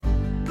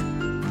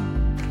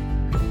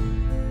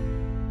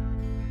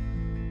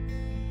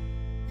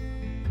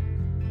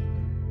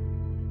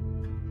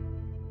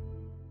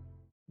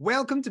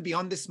Welcome to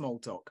Beyond the Small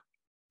Talk,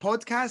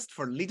 podcast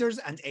for leaders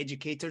and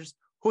educators,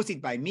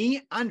 hosted by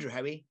me, Andrew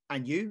Howie,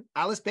 and you,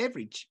 Alice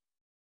Beveridge.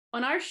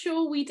 On our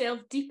show, we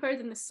delve deeper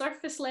than the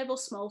surface level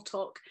small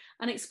talk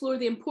and explore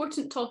the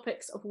important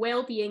topics of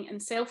well-being and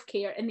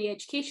self-care in the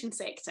education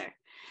sector.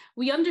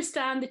 We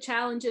understand the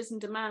challenges and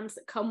demands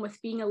that come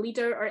with being a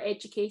leader or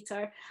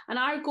educator, and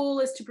our goal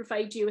is to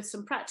provide you with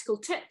some practical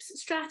tips,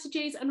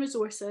 strategies, and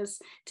resources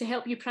to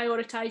help you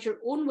prioritise your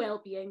own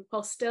well-being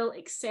while still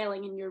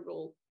excelling in your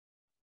role.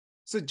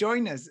 So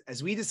join us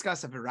as we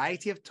discuss a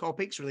variety of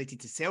topics related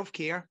to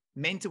self-care,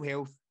 mental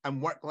health,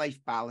 and work-life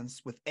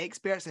balance with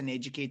experts and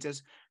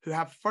educators who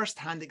have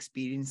first-hand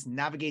experience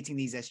navigating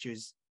these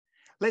issues.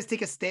 Let's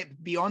take a step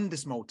beyond the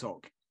small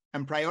talk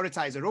and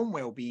prioritise our own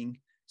well-being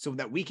so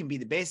that we can be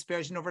the best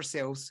version of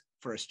ourselves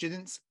for our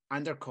students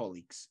and our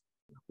colleagues.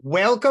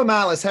 Welcome,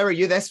 Alice. How are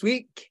you this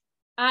week?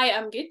 I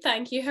am good,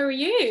 thank you. How are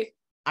you?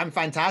 I'm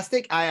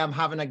fantastic. I am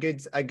having a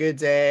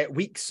good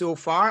week so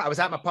far. I was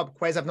at my pub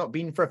quiz. I've not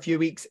been for a few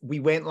weeks. We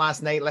went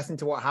last night, listened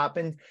to what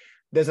happened.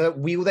 There's a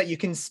wheel that you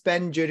can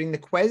spin during the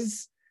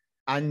quiz,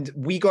 and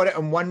we got it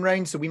in one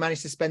round. So we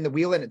managed to spin the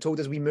wheel, and it told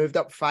us we moved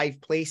up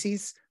 5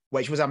 places,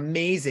 which was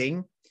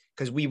amazing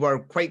because we were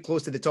quite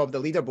close to the top of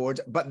the leaderboard.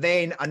 But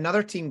then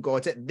another team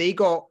got it. They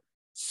got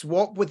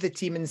swapped with the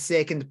team in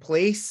second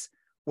place,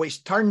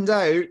 which turned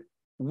out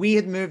we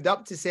had moved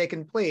up to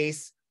second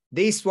place.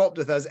 They swapped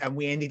with us and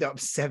we ended up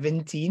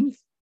 17th.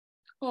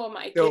 Oh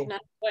my goodness.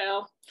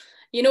 Well,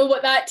 you know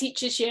what that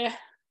teaches you?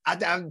 I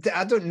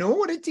don't know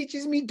what it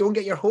teaches me. Don't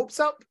get your hopes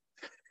up.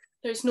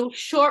 There's no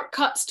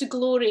shortcuts to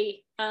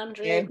glory,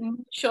 Andrew. Yeah. No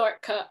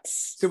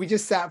shortcuts. So we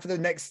just sat for the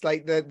next,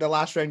 the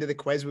last round of the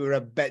quiz. We were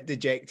a bit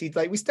dejected.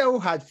 We still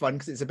had fun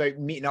because it's about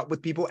meeting up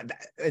with people.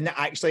 And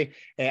actually,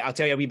 I'll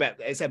tell you a wee bit.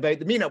 It's about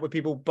the meeting up with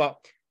people, but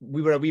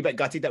we were a wee bit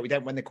gutted that we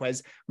didn't win the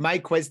quiz. My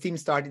quiz team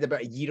started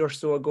about a year or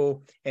so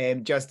ago.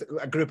 Just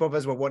a group of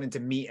us were wanting to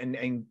meet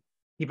and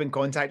keep in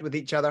contact with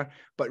each other.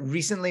 But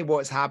recently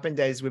what's happened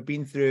is we've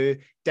been through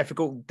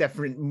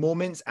different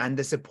moments, and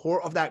the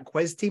support of that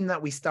quiz team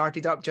that we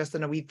started up just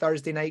on a wee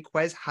Thursday night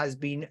quiz has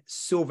been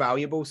so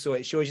valuable. So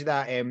it shows you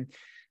that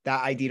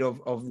that idea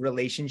of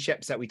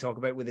relationships that we talk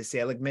about with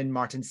the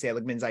Martin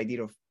Seligman's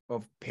idea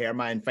of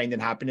PERMA and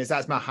finding happiness.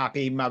 That's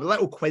my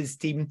little quiz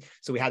team.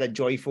 So we had a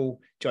joyful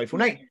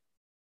night.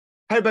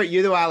 How about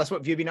you though, Alice?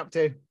 What have you been up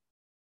to?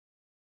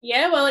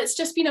 Yeah, well, it's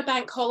just been a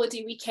bank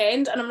holiday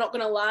weekend, and I'm not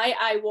going to lie,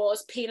 I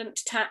was parent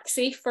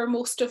taxi for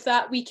most of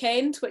that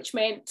weekend, which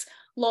meant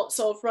lots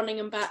of running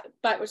and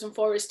backwards and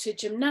forwards to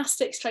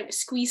gymnastics, trying to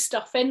squeeze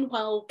stuff in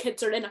while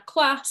kids are in a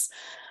class,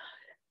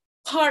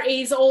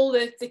 parties, all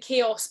the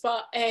chaos.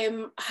 But I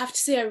have to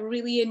say I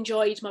really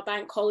enjoyed my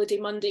bank holiday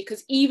Monday,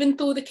 because even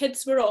though the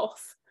kids were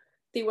off,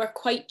 they were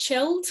quite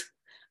chilled.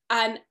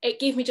 And it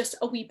gave me just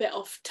a wee bit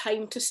of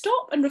time to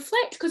stop and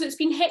reflect, because it's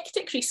been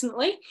hectic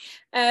recently.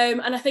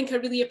 And I think I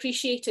really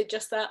appreciated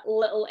just that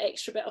little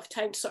extra bit of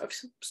time to sort of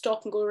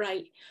stop and go,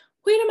 right,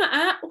 where am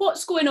I at?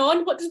 What's going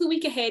on? What does the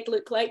week ahead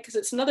look like? Because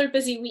it's another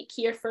busy week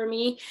here for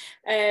me.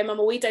 I'm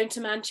away down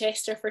to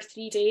Manchester for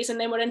 3 days, and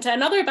then we're into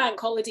another bank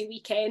holiday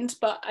weekend.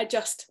 But I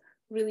just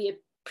really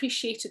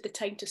appreciated the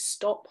time to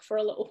stop for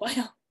a little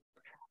while.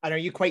 And are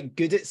you quite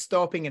good at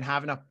stopping and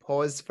having a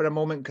pause for a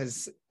moment?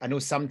 Because I know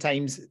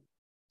sometimes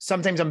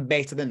I'm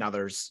better than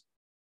others.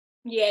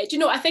 Yeah, do you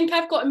know, I think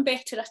I've gotten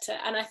better at it.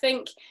 And I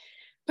think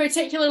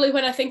particularly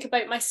when I think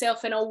about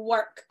myself in a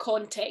work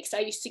context, I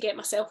used to get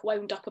myself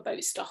wound up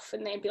about stuff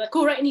and then be like,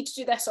 oh, right, I need to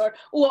do this, or,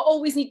 oh, I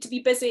always need to be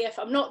busy. If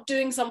I'm not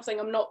doing something,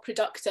 I'm not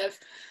productive.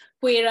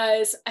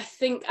 Whereas I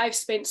think I've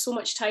spent so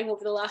much time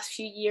over the last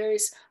few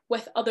years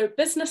with other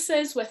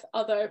businesses, with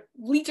other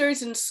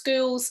leaders in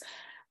schools,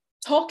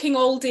 talking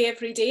all day,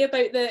 every day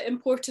about the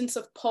importance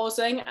of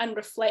pausing and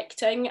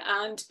reflecting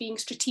and being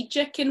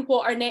strategic in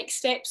what our next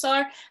steps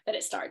are, that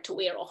it started to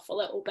wear off a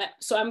little bit.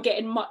 So I'm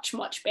getting much,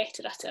 much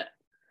better at it.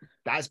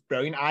 That's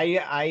brilliant.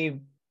 I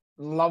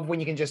love when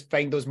you can just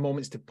find those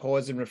moments to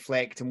pause and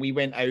reflect. And we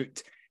went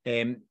out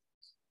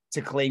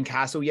to Clane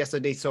Castle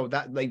yesterday. So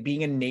that, like,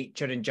 being in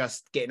nature and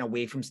just getting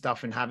away from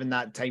stuff and having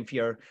that time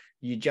for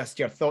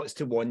your thoughts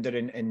to wander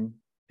and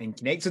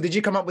connect. So did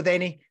you come up with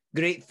any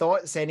great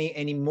thoughts,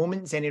 any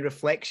moments, any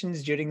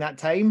reflections during that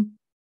time?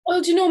 Well,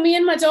 do you know, me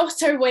and my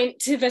daughter went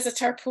to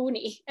visit our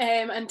pony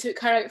and took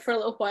her out for a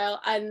little while.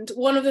 And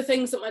one of the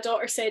things that my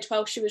daughter said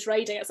while she was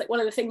riding, it's like one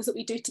of the things that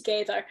we do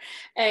together,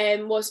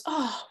 was,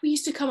 oh, we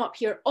used to come up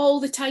here all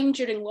the time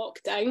during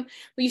lockdown.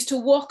 We used to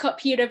walk up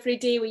here every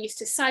day. We used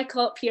to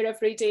cycle up here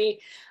every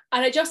day.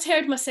 And I just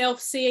heard myself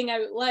saying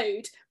out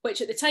loud,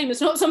 which at the time is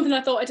not something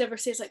I thought I'd ever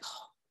say. It's like,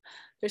 oh,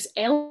 there's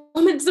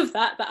elements of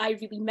that I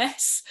really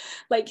miss,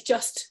 like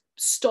just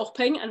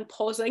stopping and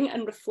pausing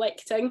and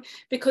reflecting,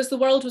 because the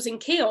world was in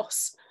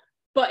chaos.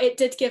 but it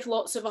did give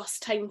lots of us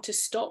time to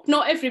stop.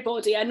 Not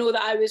everybody. I know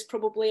that I was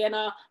probably in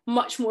a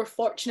much more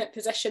fortunate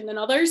position than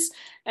others.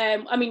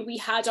 I mean, we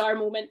had our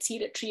moments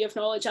here at Tree of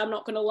Knowledge. I'm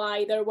not going to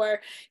lie. There were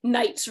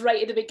nights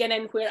right at the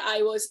beginning where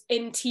I was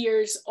in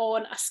tears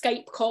on a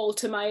Skype call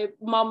to my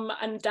mum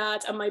and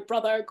dad and my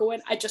brother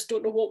going, I just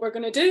don't know what we're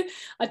going to do.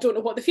 I don't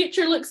know what the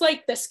future looks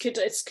like. This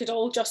could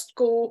all just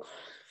go,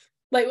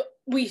 like,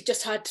 we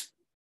just had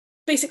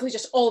basically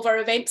just all of our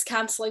events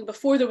cancelling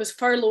before there was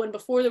furlough and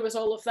before there was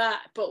all of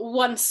that. But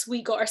once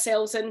we got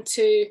ourselves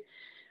into,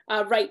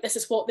 right, this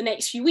is what the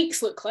next few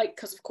weeks look like,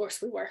 because of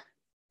course we were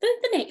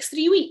the next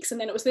 3 weeks,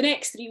 and then it was the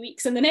next 3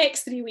 weeks and the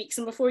next 3 weeks,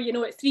 and before you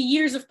know it, 3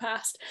 years have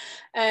passed.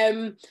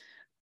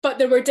 But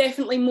there were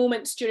definitely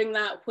moments during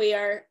that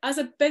where, as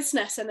a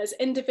business and as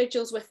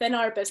individuals within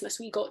our business,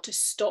 we got to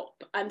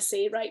stop and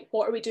say, right,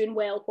 what are we doing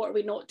well? What are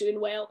we not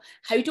doing well?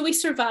 How do we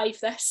survive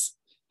this?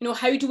 You know,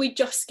 how do we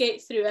just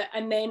get through it?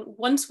 And then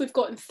once we've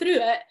gotten through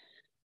it,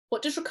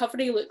 what does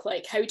recovery look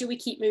like? How do we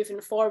keep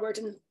moving forward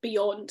and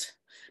beyond?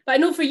 But I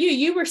know for you,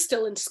 you were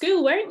still in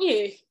school, weren't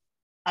you?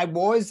 I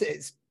was.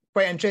 It's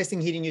quite interesting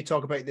hearing you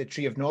talk about the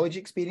Tree of Knowledge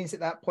experience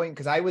at that point,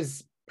 because I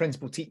was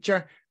principal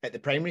teacher at the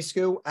primary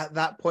school at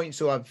that point.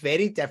 So a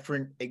very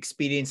different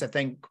experience, I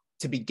think,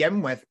 to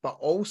begin with, but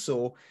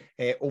also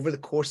over the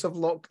course of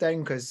lockdown,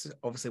 because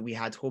obviously we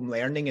had home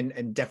learning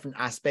and different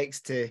aspects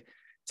to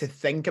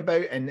think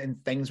about,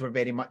 and things were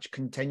very much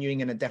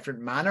continuing in a different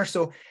manner.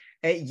 So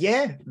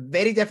yeah,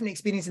 very different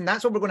experience. And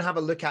that's what we're going to have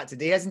a look at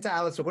today, isn't it,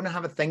 Alice? We're going to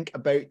have a think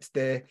about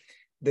the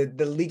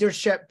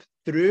leadership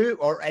through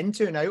or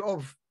into and out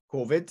of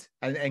COVID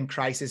and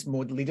crisis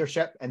mode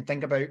leadership, and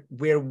think about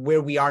where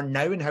we are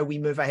now and how we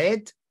move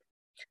ahead.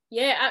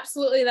 Yeah,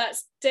 absolutely.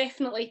 That's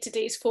definitely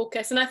today's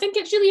focus. And I think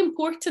it's really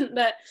important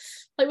that,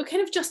 like, we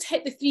kind of just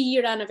hit the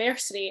 3-year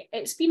anniversary.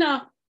 It's been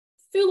a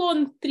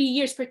full-on 3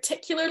 years,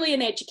 particularly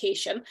in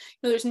education. You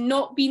know, there's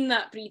not been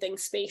that breathing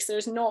space.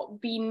 There's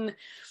not been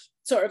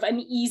sort of an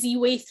easy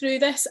way through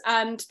this,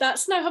 and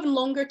that's now having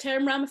longer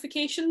term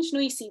ramifications. You know,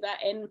 you see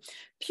that in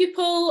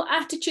pupil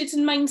attitudes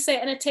and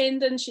mindset and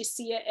attendance. You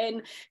see it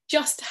in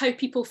just how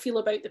people feel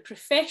about the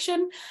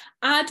profession.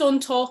 Add on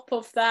top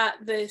of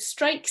that the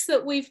strikes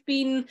that we've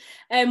been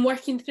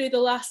working through the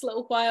last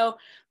little while.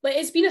 Like,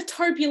 it's been a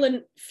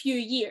turbulent few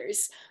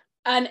years.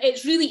 And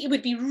it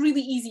would be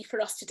really easy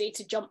for us today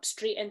to jump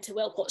straight into,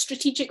 well, what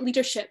strategic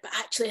leadership? But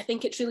actually, I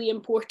think it's really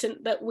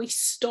important that we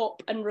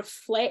stop and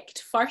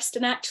reflect first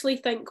and actually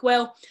think,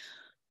 well,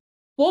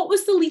 what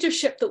was the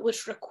leadership that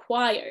was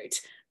required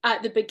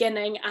at the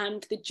beginning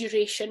and the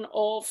duration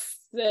of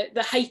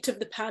the height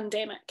of the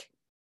pandemic?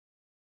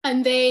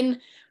 And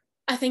then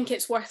I think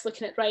it's worth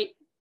looking at, right,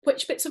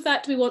 which bits of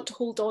that do we want to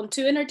hold on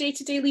to in our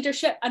day-to-day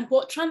leadership, and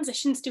what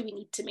transitions do we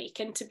need to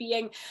make into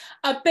being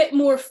a bit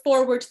more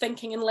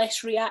forward-thinking and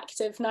less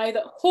reactive now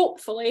that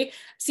hopefully,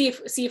 see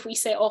if we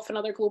set off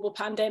another global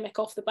pandemic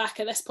off the back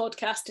of this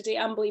podcast today.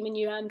 I'm blaming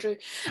you, Andrew.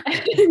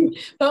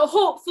 But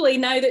hopefully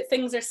now that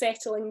things are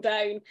settling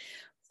down,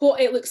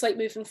 what it looks like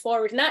moving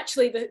forward. And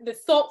actually the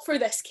thought for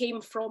this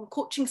came from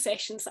coaching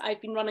sessions that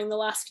I've been running the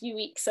last few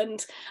weeks.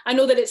 And I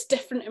know that it's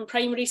different in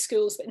primary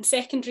schools, but in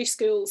secondary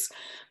schools,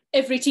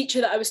 every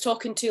teacher that I was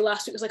talking to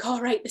last week was like, all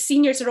right, the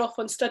seniors are off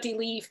on study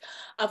leave.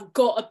 I've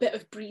got a bit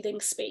of breathing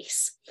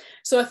space.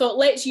 So I thought,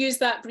 let's use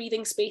that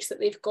breathing space that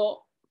they've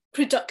got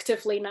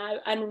productively now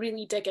and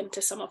really dig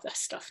into some of this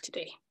stuff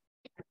today.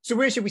 So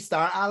where should we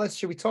start, Alice?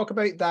 Should we talk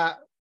about that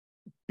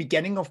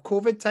beginning of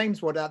COVID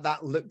times, what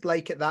that looked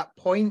like at that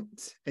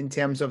point in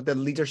terms of the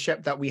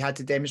leadership that we had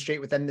to demonstrate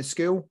within the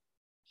school?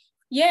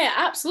 Yeah,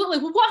 absolutely.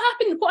 Well,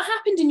 what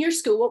happened in your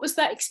school? What was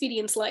that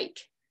experience like?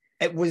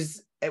 It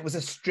was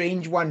a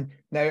strange one.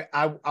 Now,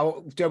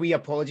 I'll do a wee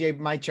apology.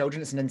 My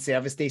children, it's an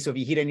in-service day, so if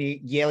you hear any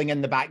yelling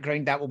in the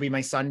background, that will be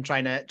my son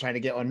trying to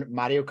get on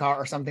Mario Kart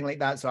or something like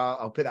that. So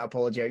I'll put that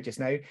apology out just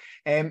now.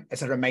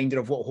 It's a reminder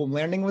of what home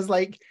learning was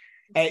like.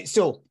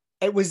 So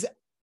it was.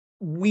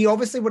 We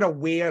obviously were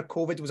aware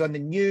COVID was on the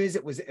news.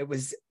 It was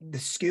the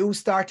school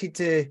started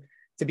to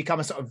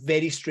become a sort of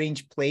very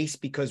strange place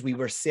because we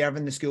were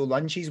serving the school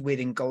lunches,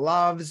 wearing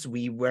gloves,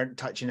 we weren't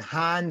touching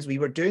hands, we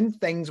were doing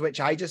things which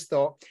I just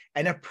thought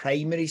in a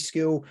primary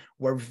school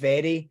were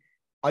very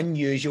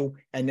unusual.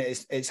 And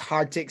it's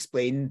hard to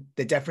explain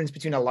the difference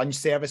between a lunch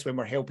service when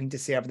we're helping to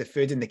serve the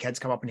food and the kids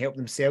come up and help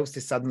themselves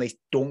to suddenly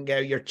don't get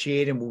out your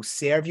chair and we'll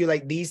serve you.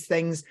 Like, these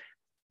things,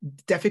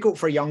 difficult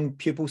for young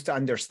pupils to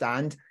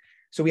understand.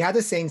 So we had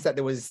a sense that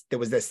there was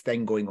this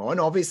thing going on,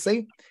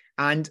 obviously.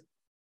 And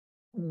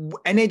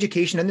in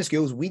education, in the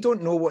schools, we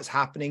don't know what's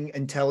happening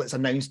until it's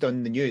announced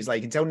on the news.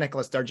 Like, until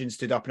Nicola Sturgeon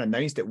stood up and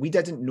announced it, we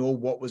didn't know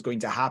what was going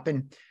to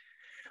happen.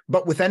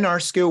 But within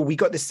our school, we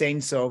got the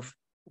sense of,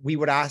 we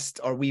were asked,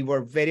 or we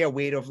were very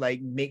aware of,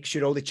 like, make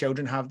sure all the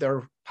children have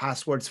their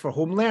passwords for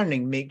home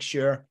learning, make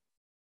sure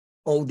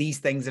all these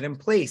things are in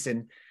place.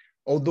 And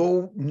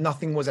although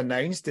nothing was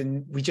announced,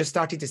 and we just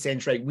started to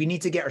sense, right, we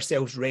need to get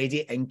ourselves ready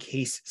in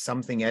case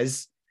something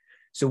is.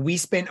 So we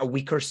spent a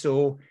week or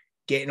so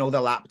getting all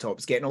the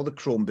laptops, getting all the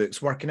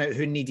Chromebooks, working out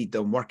who needed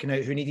them, working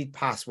out who needed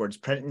passwords,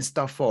 printing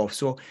stuff off.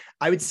 So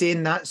I would say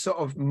in that sort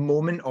of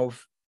moment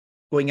of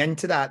going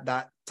into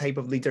that type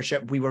of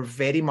leadership, we were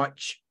very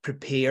much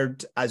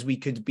prepared as we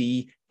could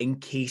be in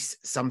case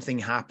something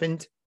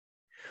happened.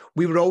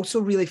 We were also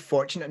really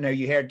fortunate. Now,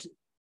 you heard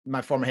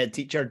my former head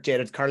teacher,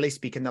 Gerard Curley,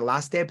 speak in the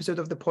last episode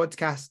of the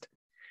podcast,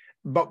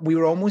 but we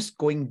were almost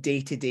going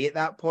day to day at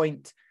that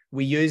point.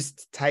 We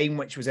used time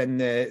which was in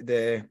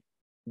the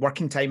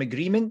working time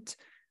agreement,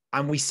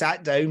 and we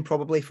sat down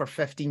probably for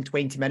 15,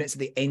 20 minutes at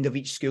the end of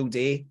each school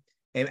day.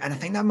 And I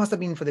think that must have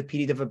been for the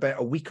period of about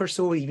a week or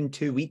so, even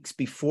 2 weeks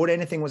before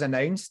anything was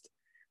announced,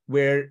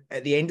 where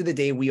at the end of the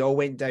day, we all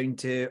went down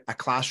to a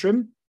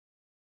classroom,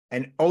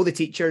 and all the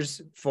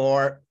teachers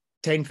for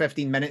 10,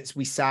 15 minutes,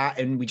 we sat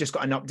and we just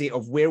got an update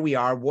of where we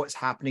are, what's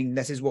happening.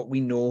 This is what we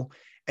know.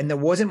 And there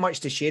wasn't much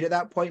to share at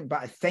that point,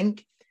 but I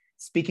think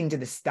speaking to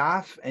the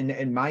staff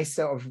and my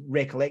sort of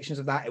recollections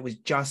of that, it was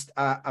just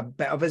a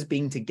bit of us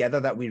being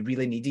together that we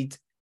really needed.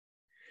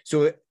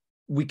 So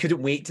we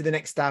couldn't wait to the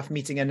next staff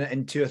meeting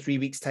in 2 or 3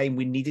 weeks' time.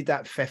 We needed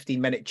that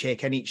 15-minute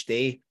check-in each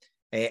day.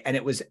 And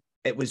it was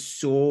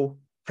so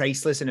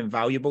priceless and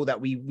invaluable that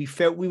we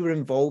felt we were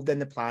involved in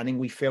the planning.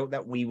 We felt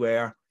that we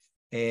were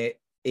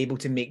able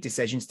to make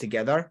decisions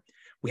together.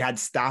 We had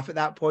staff at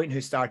that point who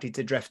started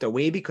to drift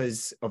away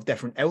because of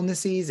different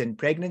illnesses and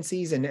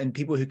pregnancies and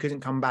people who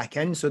couldn't come back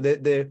in. So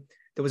there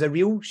was a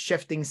real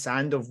shifting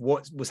sand of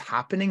what was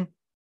happening.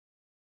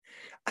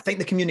 I think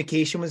the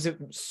communication was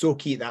so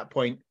key at that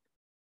point.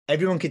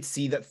 Everyone could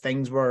see that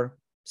things were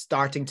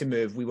starting to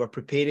move. We were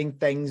preparing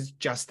things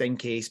just in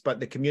case, but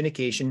the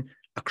communication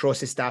across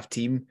the staff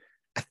team,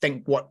 I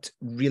think, worked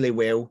really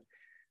well.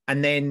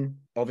 And then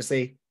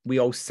obviously we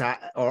all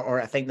sat,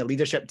 or I think the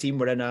leadership team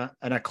were in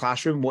a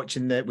classroom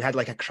watching we had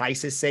like a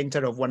crisis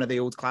center of one of the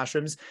old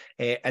classrooms.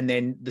 And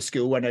then the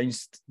school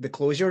announced the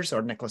closures,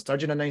 or Nicola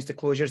Sturgeon announced the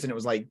closures, and it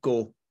was like,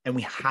 go. And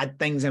we had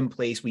things in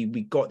place. We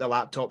got the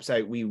laptops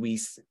out.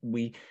 We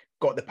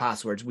got the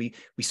passwords. We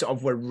sort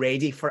of were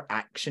ready for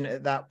action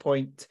at that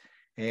point.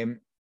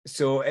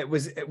 So it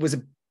was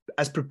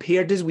as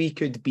prepared as we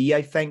could be,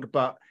 I think,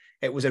 but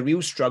it was a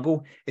real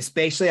struggle,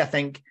 especially I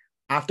think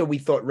after we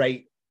thought,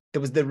 right, there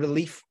was the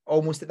relief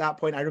almost at that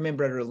point. I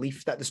remember a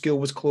relief that the school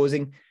was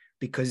closing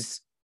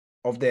because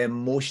of the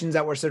emotions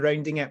that were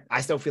surrounding it.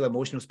 I still feel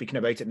emotional speaking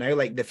about it now,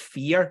 like the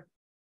fear.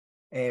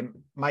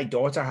 My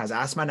daughter has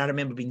asthma, and I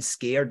remember being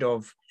scared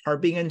of her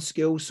being in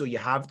school. So you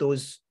have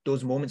those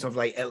moments of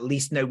like, at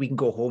least now we can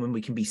go home and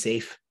we can be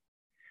safe.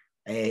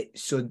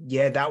 So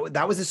yeah,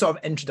 that was the sort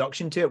of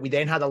introduction to it. We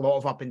then had a lot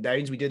of up and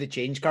downs. We do the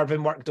change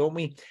curving work, don't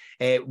we?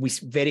 We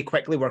very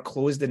quickly were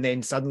closed, and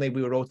then suddenly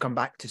we were all come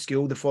back to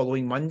school the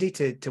following Monday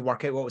to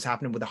work out what was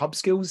happening with the hub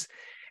schools.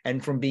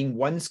 And from being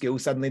one school,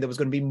 suddenly there was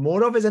going to be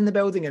more of us in the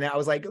building, and I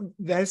was like,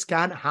 this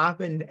can't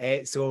happen.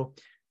 So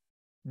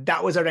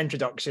that was our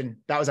introduction.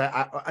 That was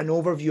an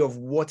overview of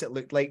what it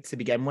looked like to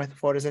begin with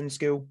for us in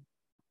school.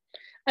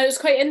 And it was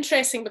quite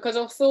interesting because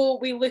although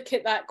we look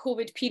at that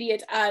COVID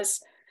period as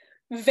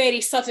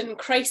very sudden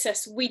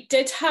crisis, we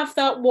did have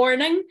that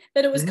warning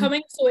that it was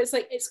coming. So it's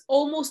like, it's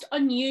almost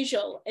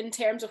unusual in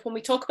terms of when we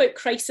talk about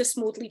crisis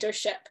mode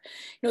leadership,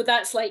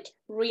 that's like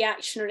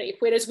reactionary,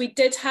 whereas we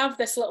did have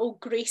this little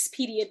grace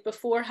period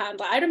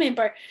beforehand. Like, I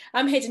remember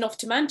I'm heading off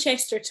to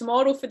Manchester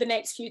tomorrow for the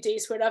next few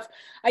days, where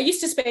I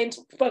used to spend,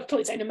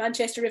 probably down in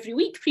Manchester every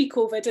week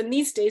pre-COVID, and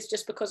these days,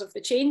 just because of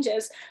the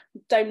changes,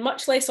 down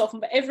much less often.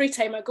 But every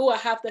time I go, I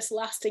have this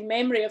lasting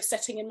memory of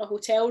sitting in my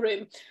hotel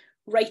room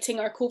writing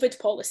our COVID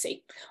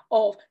policy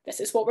of this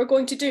is what we're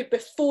going to do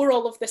before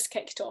all of this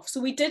kicked off. So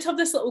we did have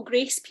this little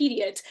grace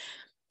period,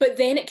 but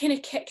then it kind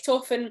of kicked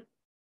off, and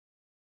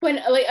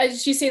when, like,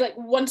 as you say, like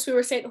once we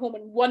were sent home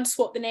and once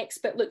what the next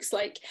bit looks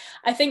like,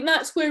 I think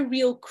that's where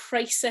real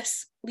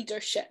crisis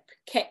leadership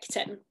kicked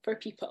in for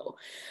people.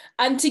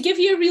 And to give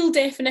you a real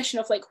definition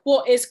of like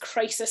what is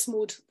crisis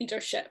mode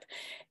leadership,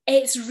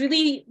 it's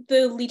really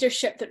the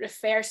leadership that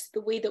refers to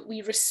the way that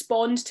we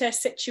respond to a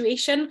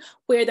situation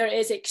where there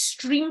is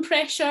extreme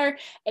pressure,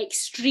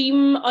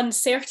 extreme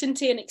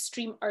uncertainty, and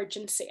extreme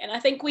urgency. And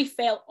I think we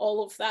felt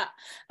all of that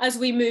as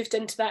we moved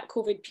into that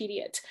COVID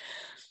period.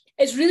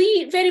 It's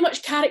really very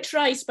much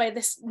characterised by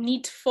this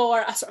need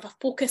for a sort of a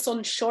focus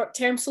on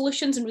short-term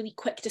solutions and really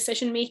quick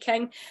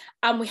decision-making,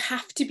 and we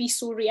have to be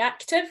so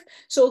reactive.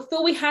 So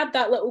although we had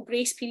that little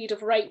grace period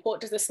of, right,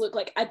 what does this look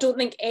like? I don't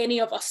think any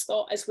of us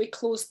thought as we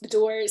closed the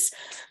doors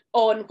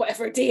on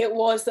whatever day it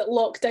was that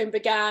lockdown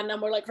began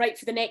and we're like, right,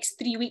 for the next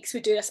 3 weeks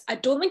we do this, I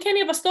don't think any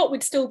of us thought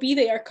we'd still be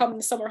there come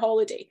the summer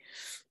holiday.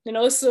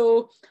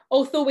 So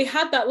although we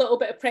had that little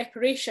bit of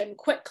preparation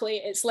quickly,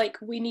 it's like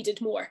we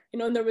needed more,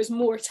 and there was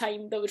more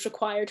time that was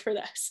required for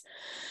this.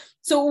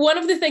 So one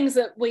of the things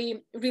that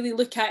we really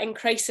look at in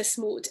crisis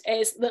mode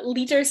is that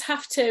leaders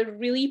have to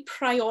really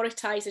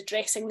prioritise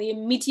addressing the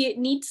immediate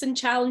needs and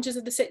challenges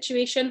of the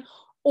situation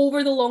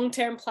over the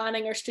long-term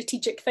planning or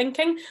strategic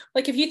thinking.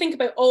 Like if you think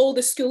about all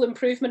the school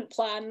improvement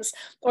plans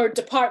or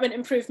department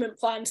improvement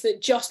plans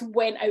that just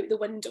went out the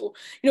window,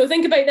 you know,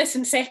 think about this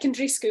in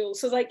secondary school.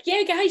 So like,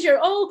 yeah, guys, you're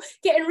all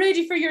getting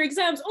ready for your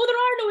exams. Oh, there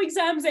are no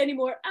exams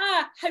anymore.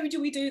 How do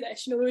we do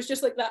this? You know, there was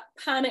just like that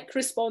panic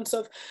response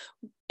of,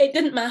 it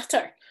didn't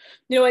matter.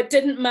 You know, it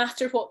didn't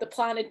matter what the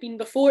plan had been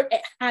before.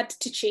 It had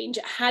to change.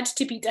 It had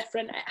to be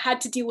different. It had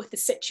to deal with the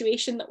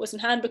situation that was in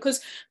hand, because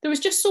there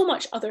was just so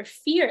much other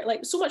fear,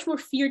 like so much more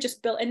fear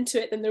just built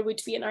into it than there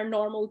would be in our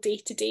normal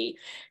day-to-day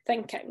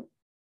thinking.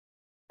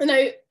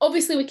 Now,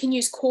 obviously, we can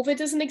use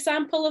COVID as an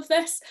example of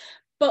this,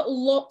 but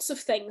lots of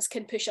things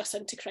can push us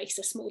into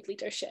crisis mode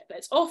leadership.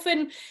 It's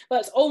often, well,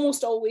 it's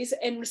almost always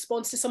in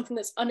response to something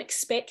that's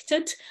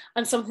unexpected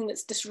and something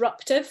that's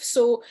disruptive.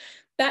 So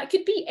that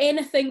could be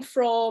anything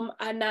from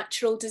a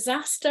natural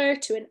disaster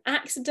to an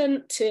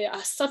accident to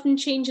a sudden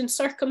change in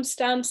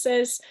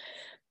circumstances.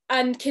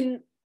 And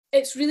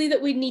it's really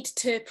that we need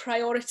to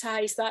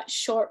prioritise that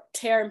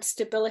short-term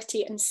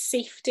stability and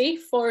safety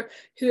for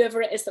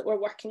whoever it is that we're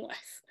working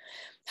with.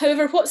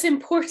 However, what's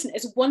important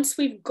is once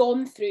we've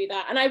gone through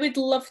that, and I would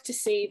love to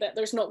say that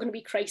there's not going to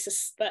be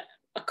crises that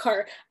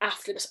occur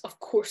after this. Of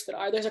course there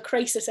are. There's a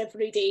crisis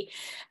every day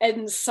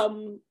in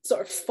some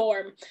sort of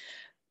form.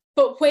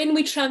 But when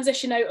we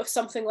transition out of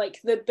something like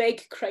the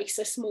big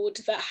crisis mode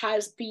that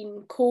has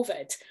been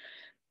COVID,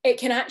 it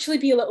can actually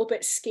be a little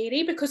bit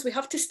scary, because we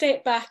have to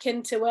step back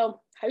into,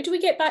 well, how do we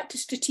get back to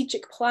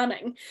strategic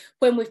planning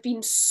when we've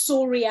been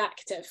so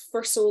reactive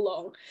for so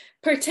long?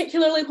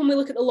 Particularly when we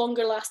look at the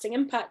longer lasting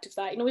impact of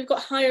that. You know, we've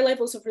got higher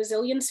levels of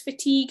resilience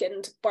fatigue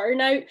and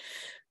burnout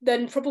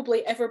than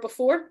probably ever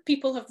before.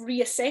 People have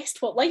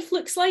reassessed what life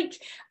looks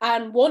like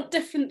and want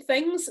different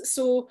things.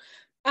 So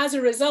as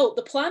a result,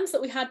 the plans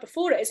that we had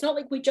before it's not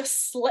like we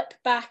just slip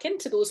back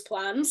into those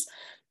plans.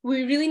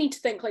 We really need to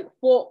think like,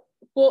 what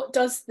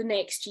does the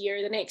next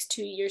year, the next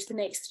 2 years, the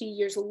next 3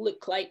 years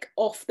look like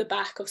off the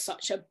back of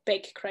such a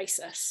big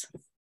crisis?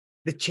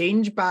 The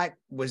change back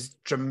was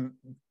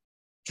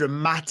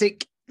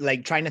dramatic,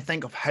 like trying to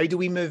think of how do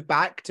we move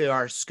back to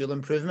our school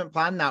improvement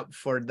plan that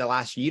for the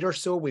last year or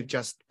so we've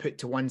just put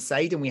to one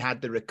side, and we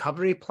had the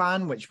recovery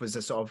plan, which was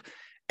a sort of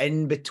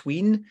in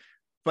between.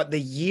 But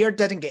the year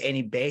didn't get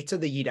any better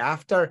the year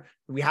after.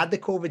 We had the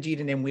COVID year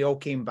and then we all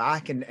came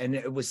back, and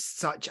it was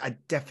such a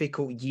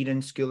difficult year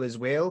in school as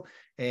well.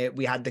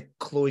 We had the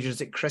closures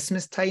at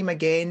Christmas time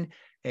again.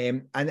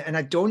 And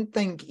I don't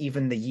think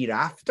even the year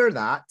after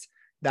that,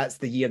 that's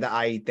the year that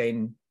I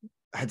then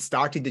had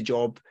started the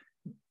job,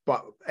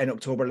 but in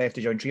October left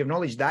to join Tree of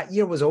Knowledge. That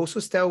year was also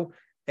still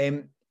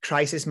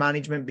crisis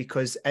management,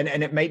 because, and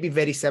it might be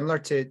very similar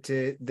to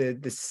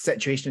the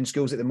situation in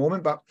schools at the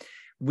moment, but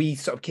we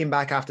sort of came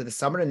back after the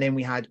summer, and then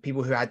we had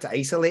people who had to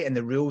isolate, and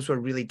the rules were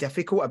really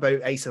difficult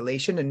about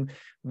isolation. And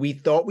we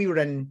thought we were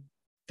in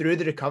through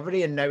the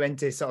recovery and now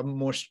into sort of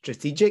more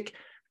strategic,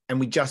 and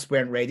we just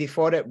weren't ready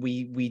for it.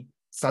 We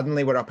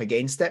suddenly were up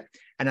against it.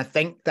 And I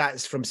think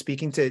that's from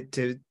speaking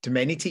to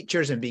many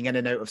teachers and being in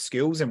and out of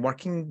schools and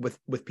working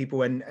with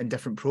people in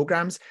different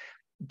programs.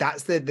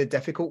 That's the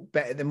difficult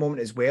bit at the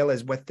moment, as well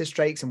as with the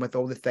strikes and with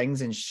all the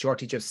things and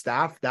shortage of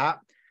staff. That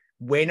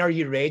when are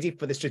you ready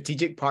for the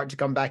strategic part to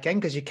come back in?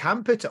 Because you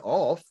can't put it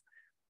off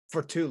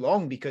for too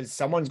long, because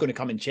someone's going to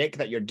come and check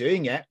that you're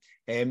doing it.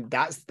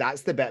 That's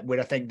the bit where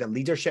I think the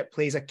leadership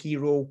plays a key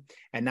role.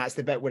 And that's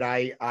the bit where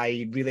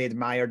I really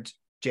admired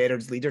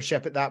Gerard's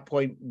leadership at that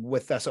point,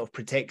 with a sort of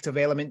protective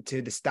element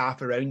to the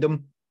staff around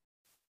him.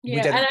 Yeah,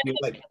 we didn't feel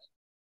like...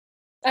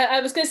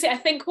 I was going to say, I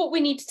think what we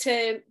need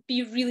to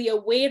be really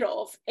aware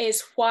of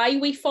is why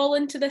we fall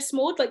into this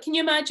mode. Like, can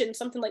you imagine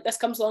something like this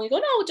comes along and you go,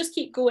 no, we'll just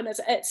keep going as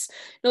it is.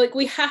 You know, like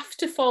we have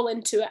to fall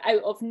into it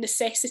out of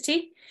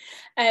necessity.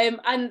 And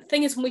the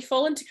thing is, when we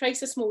fall into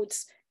crisis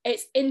modes,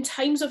 it's in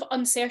times of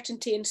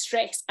uncertainty and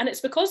stress. And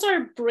it's because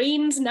our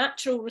brain's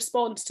natural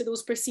response to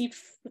those perceived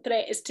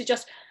threat is to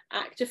just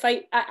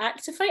activate. I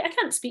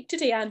can't speak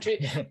today, Andrew.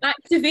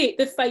 Activate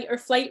the fight or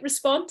flight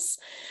response.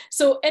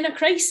 So in a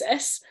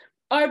crisis,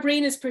 our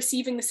brain is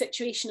perceiving the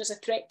situation as a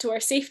threat to our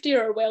safety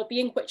or our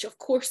well-being, which of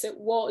course it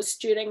was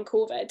during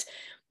COVID.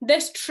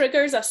 This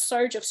triggers a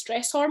surge of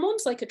stress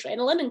hormones like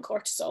adrenaline and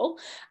cortisol,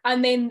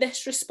 and then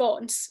this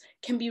response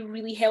can be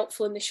really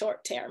helpful in the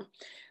short term.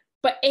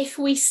 But if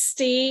we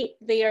stay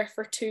there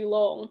for too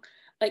long,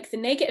 like the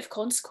negative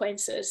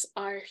consequences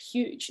are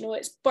huge. You know,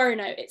 it's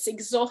burnout, it's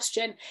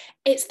exhaustion,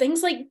 it's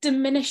things like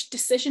diminished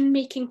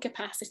decision-making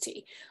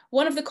capacity.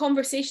 One of the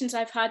conversations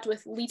I've had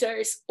with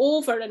leaders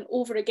over and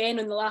over again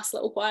in the last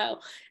little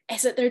while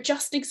is that they're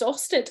just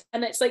exhausted,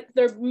 and it's like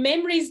their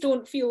memories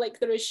don't feel like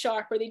they're as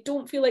sharp, or they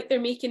don't feel like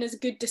they're making as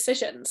good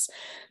decisions.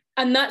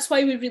 And that's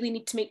why we really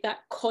need to make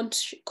that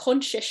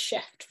conscious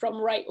shift from,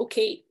 right,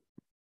 okay,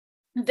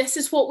 this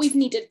is what we've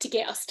needed to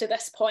get us to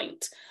this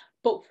point,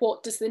 but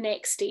what does the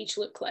next stage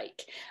look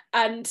like?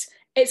 And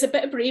it's a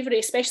bit of bravery,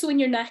 especially when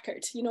you're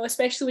knackered, you know,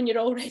 especially when you're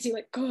already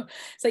like, oh,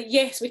 it's like,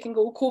 yes, we can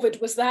go, COVID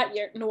was that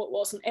year. No, it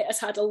wasn't. It has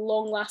had a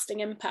long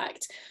lasting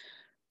impact.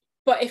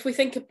 But if we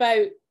think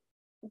about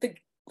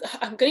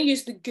I'm going to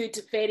use the good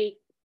very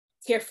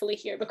carefully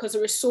here because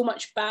there was so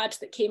much bad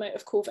that came out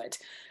of COVID,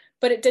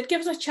 but it did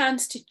give us a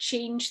chance to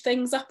change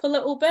things up a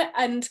little bit.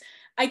 And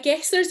I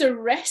guess there's a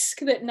risk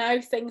that now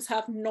things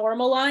have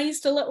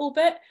normalized a little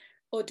bit.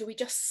 Or do we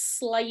just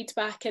slide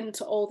back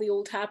into all the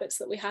old habits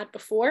that we had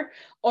before?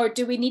 Or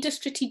do we need a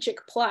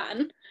strategic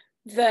plan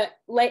that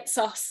lets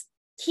us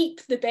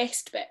keep the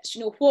best bits?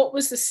 You know, what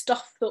was the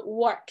stuff that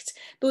worked?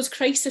 Those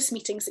crisis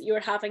meetings that you were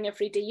having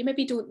every day, you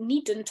maybe don't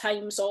need in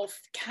times of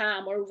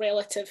calm or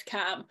relative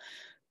calm,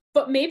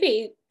 but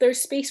maybe there's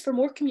space for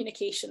more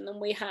communication than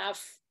we have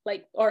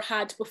or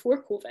had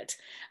before COVID.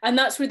 And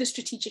that's where the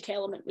strategic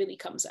element really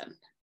comes in.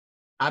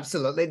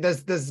 Absolutely.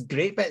 There's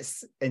great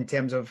bits in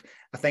terms of,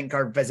 I think,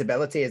 our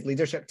visibility as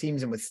leadership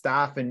teams and with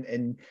staff,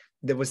 and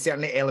there was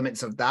certainly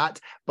elements of that,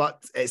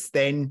 but it's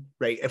then,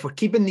 right, if we're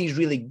keeping these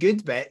really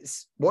good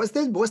bits, what's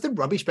the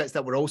rubbish bits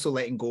that we're also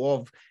letting go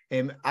of?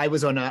 I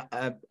was on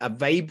a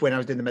vibe when I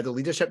was doing the middle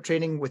leadership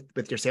training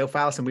with yourself,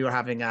 Alice, and we were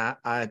having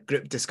a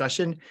group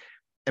discussion,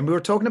 and we were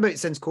talking about,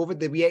 since COVID,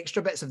 the wee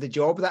extra bits of the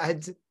job that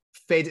had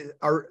fed,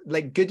 or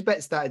like good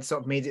bits that had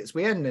sort of made its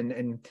way in,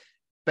 and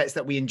bits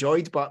that we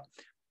enjoyed, but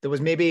there was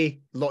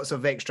maybe lots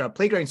of extra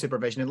playground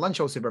supervision and lunch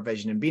hall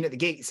supervision and being at the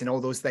gates and all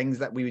those things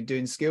that we would do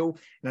in school.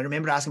 And I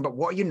remember asking, but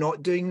what are you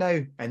not doing now?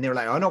 And they were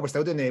like, oh no, we're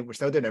still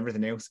doing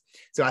everything else.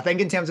 So I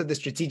think in terms of the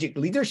strategic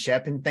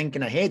leadership and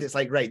thinking ahead, it's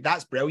like, right,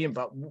 that's brilliant,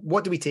 but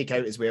what do we take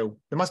out as well?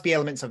 There must be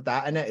elements of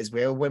that in it as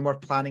well when we're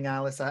planning,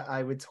 Alice,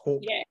 I would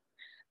hope. Yeah.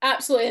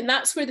 Absolutely. And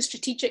that's where the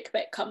strategic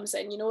bit comes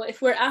in. You know,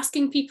 if we're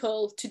asking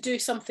people to do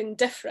something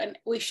different,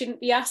 we shouldn't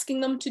be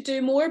asking them to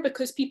do more,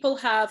 because people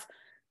have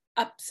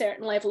a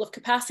certain level of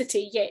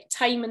capacity, yet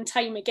time and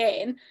time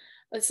again,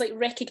 it's like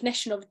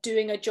recognition of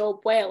doing a job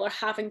well or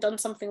having done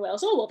something well.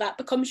 So, oh, well, that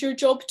becomes your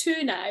job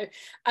too now.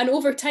 And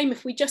over time,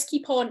 if we just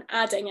keep on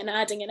adding and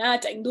adding and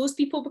adding, those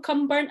people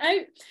become burnt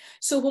out.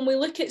 So when we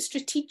look at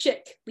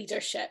strategic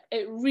leadership,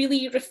 it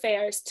really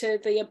refers to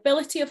the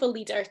ability of a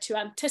leader to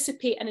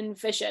anticipate and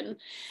envision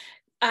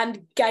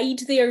and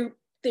guide their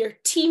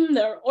team,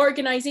 their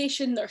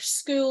organisation, their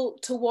school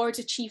towards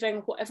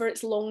achieving whatever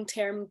its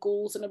long-term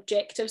goals and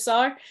objectives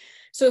are.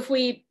 So if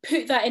we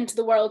put that into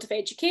the world of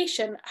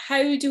education,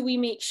 how do we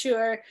make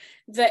sure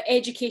that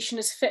education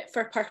is fit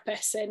for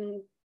purpose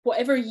in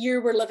whatever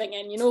year we're living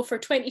in? You know, for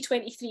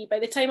 2023, by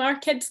the time our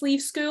kids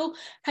leave school,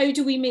 how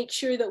do we make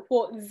sure that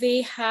what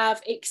they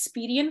have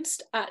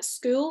experienced at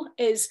school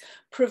is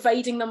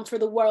providing them for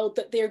the world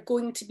that they're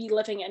going to be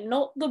living in,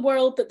 not the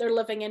world that they're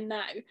living in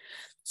now?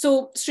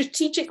 So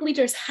strategic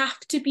leaders have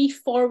to be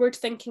forward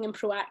thinking and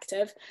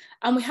proactive,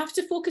 and we have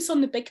to focus on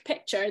the big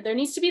picture. There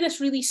needs to be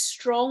this really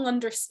strong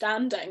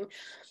understanding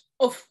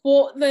of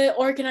what the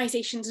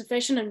organisation's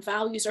vision and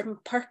values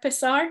and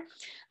purpose are.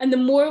 And the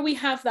more we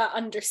have that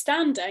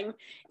understanding,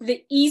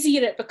 the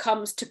easier it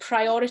becomes to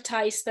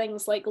prioritise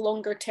things like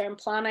longer term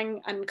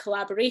planning and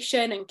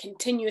collaboration and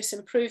continuous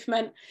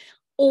improvement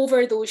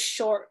over those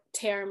short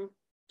term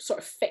sort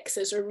of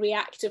fixes or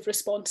reactive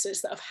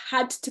responses that have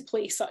had to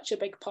play such a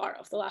big part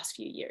of the last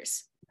few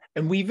years.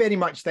 And we very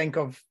much think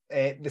of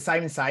the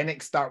Simon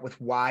Sinek start with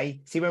why.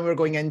 See, when we're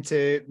going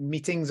into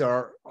meetings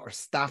or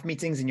staff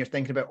meetings and you're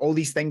thinking about all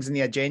these things in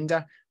the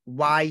agenda,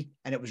 why?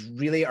 And it was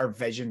really our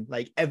vision.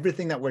 Like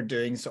everything that we're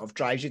doing sort of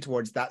drives you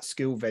towards that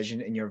school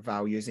vision and your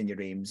values and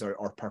your aims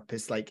or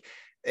purpose. Like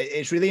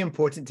it's really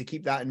important to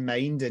keep that in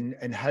mind,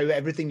 and how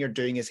everything you're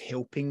doing is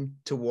helping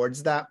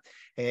towards that.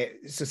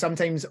 So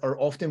sometimes or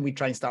often we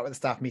try and start with the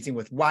staff meeting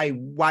with why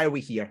are we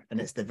here? And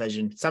it's the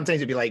vision. Sometimes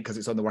it'd be like, because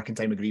it's on the working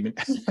time agreement.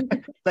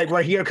 Like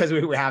we're here because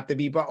we have to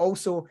be, but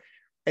also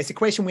it's a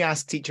question we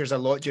ask teachers a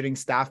lot during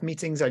staff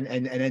meetings and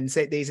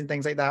inset days and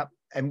things like that.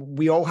 And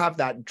we all have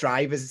that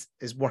drive as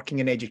working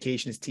in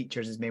education, as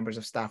teachers, as members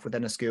of staff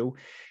within a school.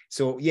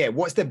 So yeah,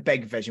 what's the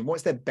big vision?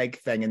 What's the big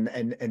thing?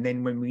 And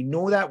then when we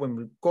know that, when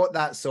we've got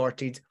that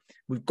sorted,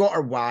 we've got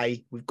our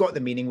why, we've got the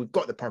meaning, we've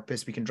got the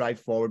purpose, we can drive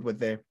forward with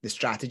the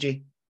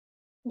strategy.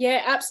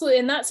 Yeah, absolutely.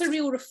 And that's a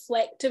real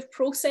reflective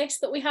process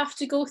that we have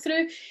to go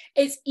through.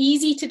 It's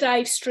easy to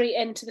dive straight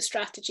into the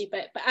strategy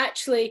bit, but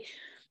actually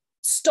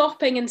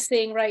stopping and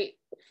saying, right,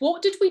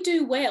 what did we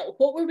do well?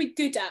 What were we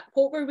good at?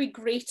 What were we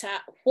great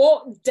at?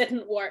 What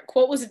didn't work?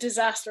 What was a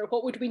disaster?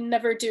 What would we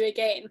never do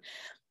again?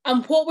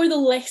 And what were the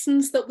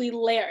lessons that we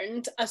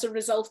learned as a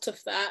result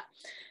of that?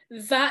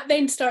 That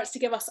then starts to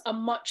give us a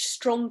much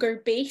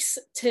stronger base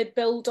to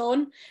build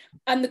on.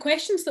 And the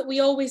questions that we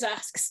always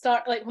ask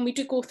start, like when we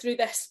do go through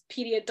this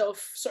period of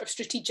sort of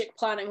strategic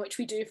planning, which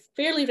we do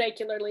fairly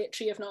regularly at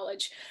Tree of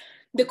Knowledge,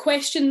 the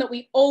question that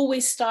we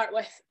always start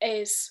with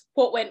is,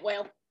 what went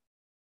well?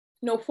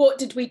 You know, what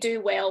did we do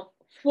well?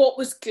 What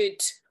was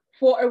good?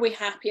 What are we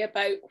happy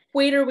about?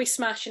 Where are we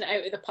smashing it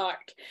out of the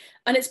park?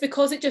 And it's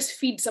because it just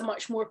feeds a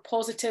much more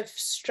positive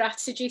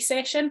strategy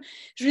session.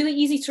 It's really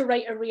easy to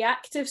write a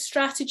reactive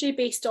strategy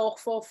based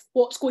off of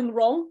what's going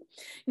wrong.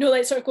 You know,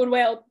 like sort of going,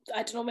 well,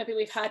 I don't know, maybe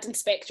we've had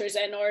inspectors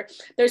in, or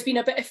there's been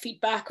a bit of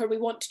feedback, or we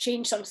want to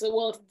change something.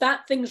 Well, if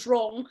that thing's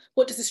wrong,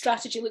 what does the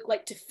strategy look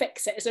like to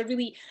fix it? Is a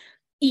really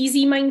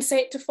easy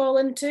mindset to fall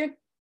into.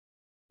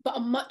 but a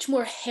much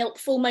more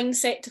helpful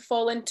mindset to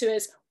fall into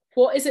is,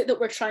 what is it that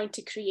we're trying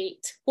to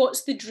create?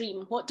 What's the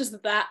dream? What does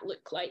that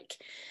look like?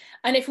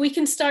 And if we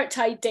can start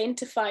to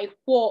identify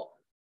what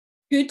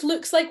good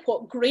looks like,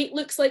 what great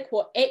looks like,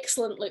 what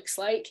excellent looks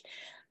like,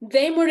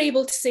 then we're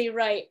able to say,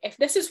 right, if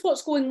this is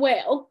what's going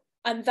well,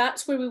 and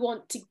that's where we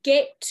want to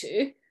get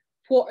to,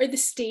 what are the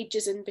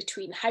stages in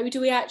between? How do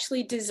we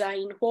actually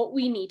design what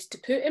we need to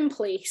put in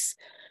place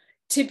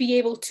to be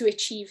able to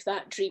achieve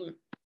that dream?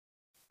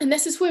 And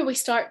this is where we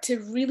start to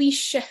really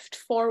shift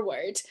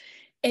forward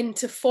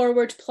into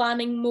forward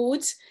planning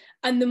mode.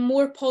 And the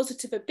more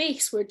positive a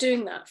base we're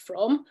doing that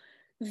from,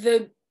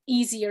 the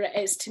easier it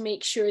is to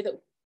make sure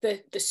that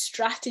the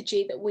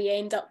strategy that we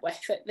end up with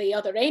at the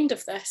other end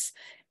of this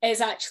is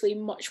actually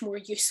much more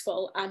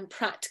useful and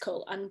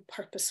practical and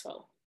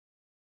purposeful.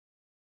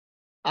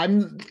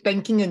 I'm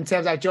thinking in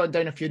terms, I've jotted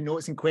down a few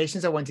notes and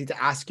questions I wanted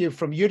to ask you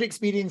from your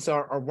experience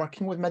or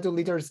working with middle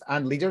leaders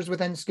and leaders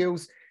within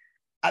schools.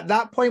 At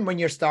that point, when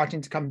you're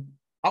starting to come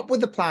up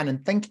with the plan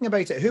and thinking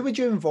about it, who would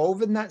you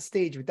involve in that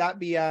stage? Would that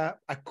be a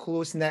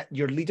close-knit,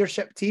 your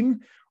leadership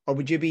team, or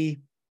would you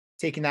be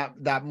taking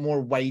that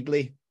more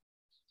widely?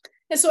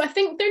 So I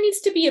think there needs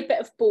to be a bit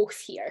of both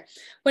here.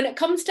 When it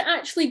comes to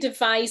actually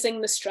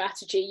devising the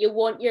strategy, you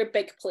want your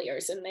big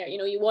players in there.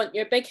 You want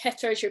your big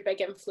hitters, your big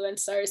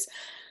influencers.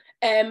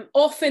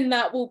 Often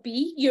that will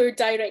be your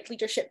direct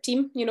leadership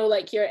team,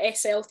 like your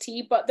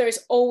SLT, but there's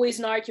always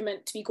an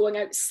argument to be going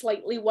out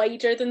slightly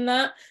wider than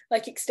that.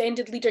 Like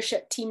extended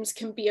leadership teams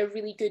can be a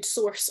really good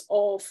source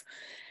of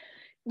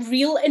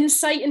real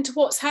insight into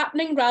what's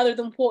happening rather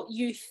than what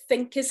you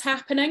think is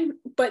happening.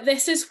 But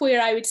this is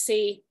where I would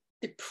say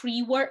the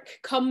pre-work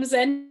comes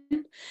in.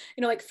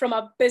 Like from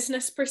a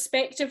business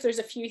perspective, there's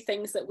a few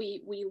things that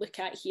we look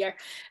at here.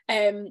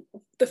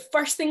 The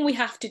first thing we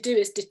have to do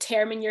is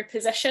determine your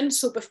position.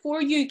 So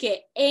before you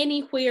get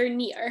anywhere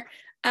near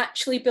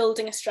actually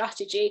building a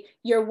strategy,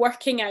 you're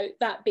working out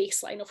that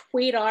baseline of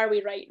where are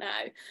we right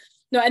now.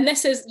 No, and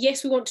this is,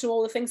 yes, we want to know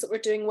all the things that we're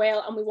doing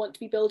well and we want to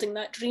be building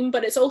that dream,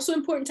 but it's also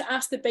important to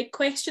ask the big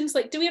questions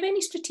like, do we have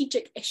any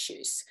strategic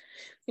issues?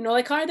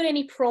 Like, are there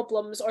any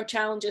problems or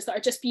challenges that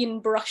are just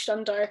being brushed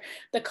under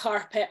the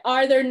carpet?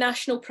 Are there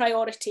national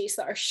priorities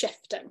that are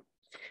shifting?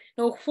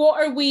 What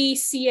are we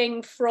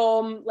seeing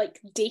from like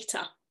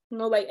data?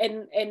 Like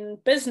in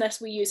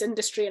business, we use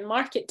industry and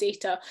market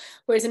data,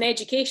 whereas in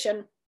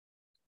education,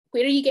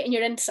 where are you getting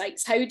your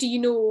insights? How do you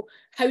know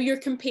how you're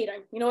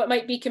comparing? It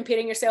might be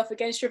comparing yourself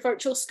against your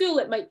virtual school.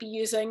 It might be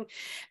using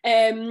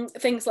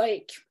things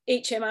like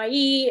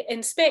HMIE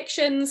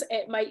inspections.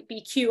 It might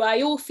be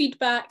QIO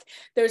feedback.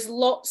 There's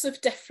lots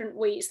of different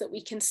ways that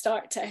we can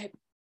start to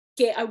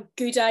get a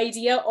good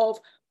idea of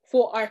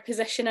what our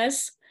position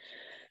is.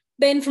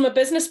 Then from a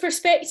business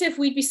perspective,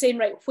 we'd be saying,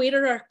 right,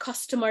 where are our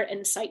customer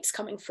insights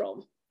coming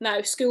from?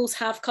 Now, schools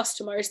have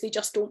customers, they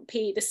just don't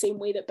pay the same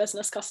way that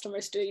business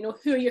customers do.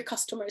 Who are your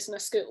customers in a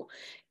school?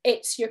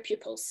 It's your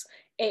pupils,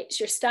 it's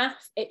your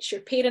staff, it's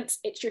your parents,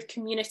 it's your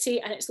community,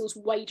 and it's those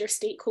wider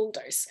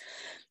stakeholders.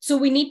 So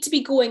we need to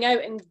be going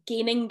out and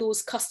gaining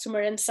those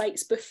customer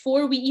insights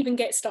before we even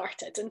get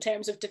started in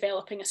terms of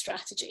developing a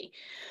strategy.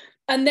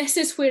 And this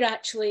is where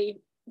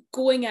actually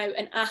going out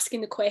and asking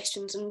the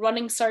questions and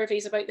running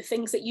surveys about the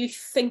things that you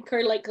think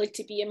are likely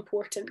to be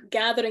important,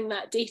 gathering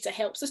that data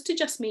helps us to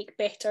just make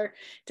better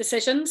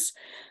decisions.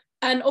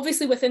 And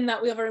obviously within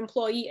that, we have our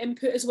employee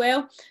input as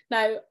well.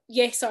 Now,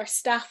 yes, our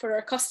staff are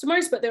our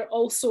customers, but they're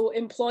also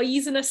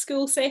employees in a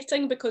school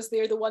setting because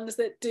they're the ones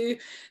that do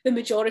the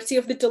majority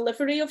of the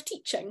delivery of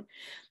teaching.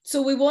 So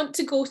we want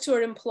to go to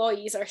our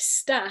employees, our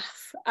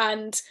staff,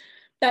 and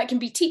that can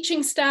be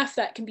teaching staff,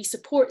 that can be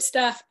support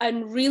staff,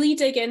 and really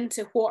dig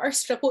into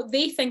what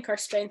they think our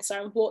strengths are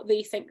and what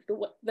they think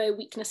the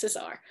weaknesses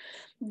are.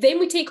 Then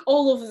we take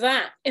all of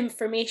that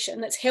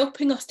information that's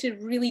helping us to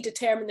really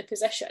determine the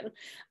position,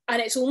 and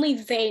it's only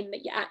then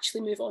that you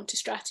actually move on to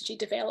strategy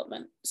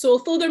development. So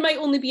although there might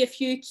only be a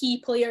few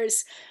key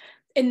players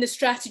in the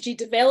strategy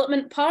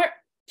development part,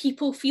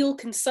 people feel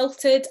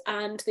consulted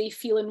and they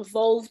feel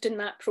involved in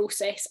that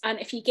process. And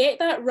if you get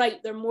that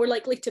right, they're more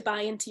likely to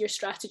buy into your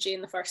strategy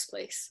in the first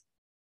place.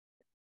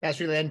 That's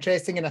really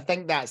interesting. And I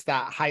think that's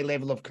that high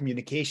level of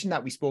communication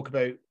that we spoke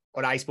about,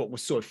 or I spoke,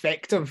 was so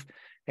effective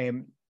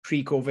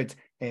pre-COVID.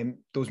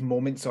 Those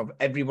moments of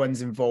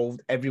everyone's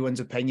involved, everyone's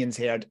opinions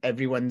heard,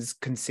 everyone's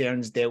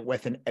concerns dealt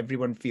with, and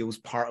everyone feels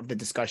part of the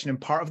discussion and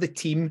part of the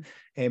team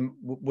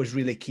was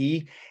really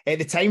key.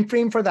 The time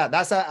frame for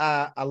that's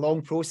a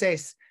long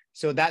process.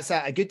 So that's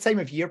a good time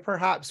of year,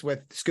 perhaps, with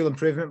school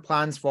improvement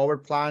plans, forward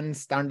plans,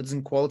 standards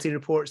and quality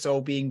reports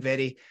all being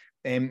very,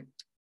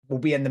 will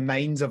be in the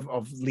minds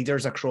of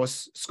leaders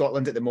across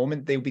Scotland at the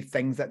moment. They'll be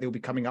things that they'll be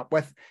coming up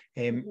with.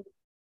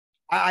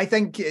 I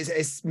think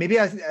it's maybe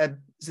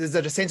there's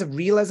a sense of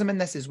realism in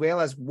this as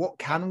well, as what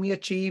can we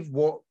achieve?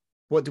 What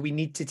do we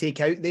need to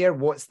take out there?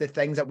 What's the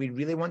things that we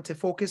really want to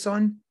focus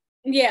on?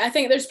 Yeah, I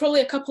think there's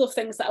probably a couple of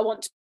things that I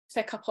want to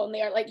pick up on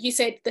there. Like you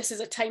said, this is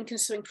a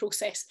time-consuming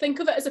process.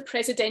 Think of it as a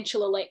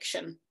presidential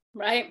election,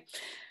 right?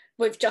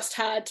 We've just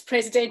had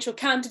presidential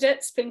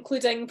candidates,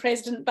 including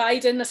President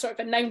Biden, sort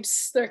of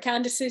announce their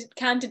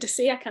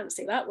candidacy, I can't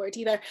say that word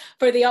either,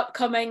 for the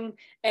upcoming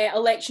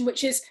election,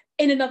 which is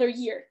in another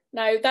year.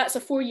 Now, that's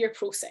a 4-year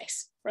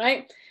process,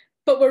 right?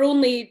 But we're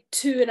only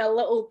 2 and a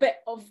little bit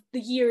of the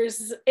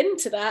years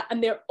into that,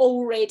 and they're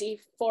already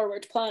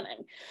forward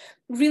planning.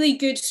 Really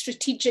good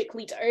strategic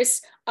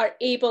leaders are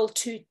able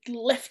to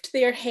lift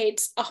their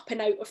heads up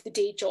and out of the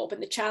day job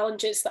and the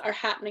challenges that are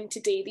happening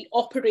today, the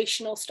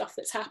operational stuff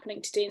that's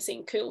happening today, and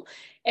saying, cool,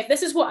 if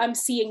this is what I'm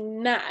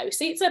seeing now,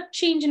 say it's a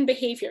change in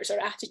behaviours or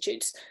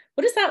attitudes,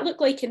 what does that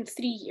look like in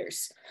 3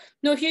 years?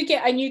 Now, if you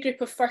get a new group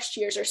of first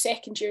years or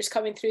second years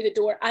coming through the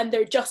door and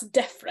they're just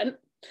different,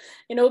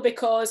 you know,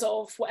 because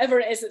of whatever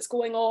it is that's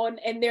going on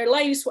in their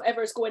lives,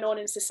 whatever is going on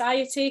in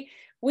society,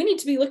 we need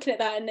to be looking at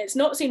that. And it's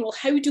not saying, well,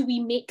 how do we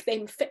make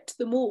them fit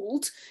the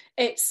mold?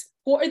 It's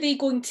what are they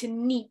going to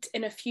need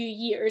in a few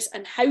years,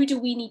 and how do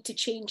we need to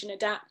change and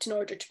adapt in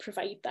order to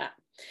provide that?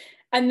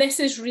 And this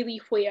is really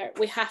where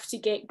we have to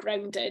get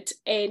grounded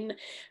in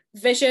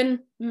vision,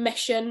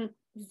 mission,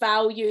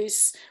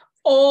 values,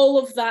 all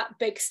of that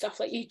big stuff.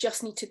 Like, you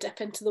just need to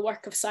dip into the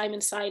work of Simon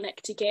Sinek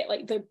to get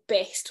like the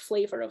best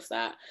flavour of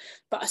that.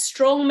 But a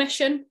strong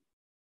mission,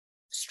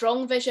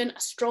 strong vision, a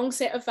strong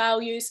set of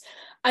values,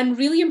 and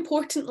really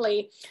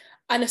importantly,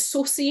 an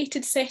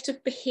associated set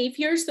of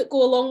behaviours that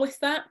go along with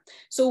that.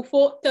 So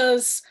what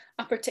does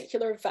a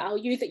particular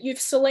value that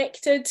you've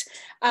selected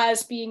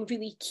as being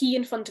really key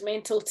and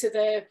fundamental to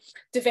the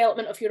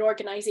development of your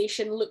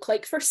organisation look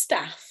like for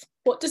staff?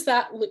 What does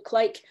that look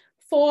like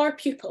for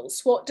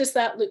pupils? What does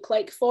that look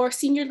like for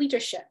senior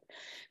leadership?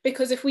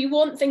 Because if we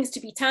want things to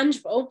be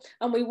tangible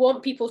and we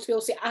want people to be able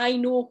to say, I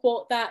know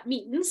what that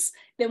means,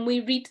 then we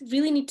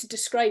really need to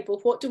describe, well,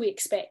 what do we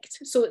expect?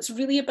 So it's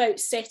really about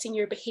setting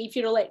your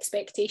behavioural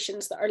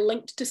expectations that are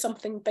linked to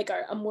something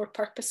bigger and more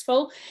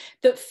purposeful,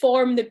 that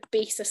form the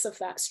basis of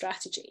that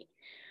strategy.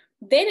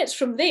 Then it's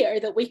from there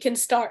that we can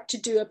start to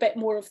do a bit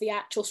more of the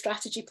actual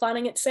strategy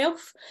planning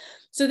itself.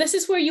 So this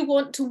is where you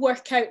want to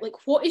work out,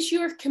 like, what is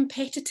your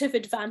competitive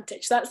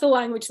advantage? That's the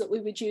language that we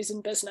would use in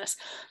business.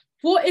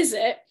 What is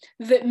it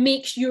that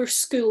makes your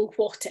school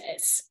what it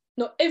is?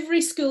 Not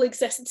every school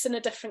exists in a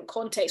different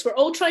context. We're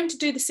all trying to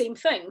do the same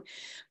thing.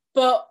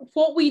 But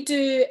what we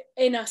do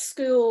in a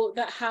school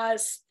that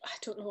has, I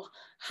don't know,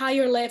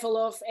 higher level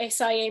of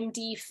SIMD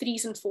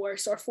 3s and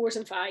 4s or 4s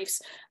and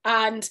 5s,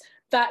 and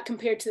that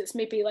compared to this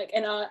maybe like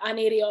in an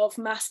area of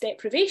mass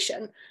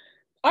deprivation,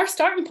 our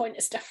starting point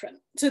is different.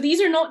 So these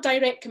are not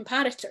direct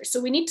comparators. So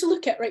we need to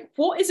look at, right,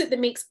 what is it that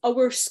makes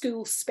our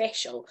school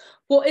special?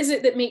 What is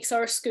it that makes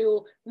our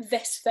school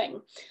this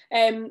thing?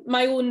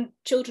 My own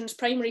children's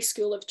primary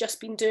school have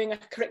just been doing a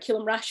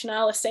curriculum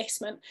rationale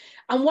assessment.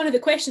 And one of the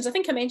questions, I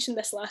think I mentioned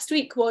this last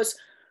week, was,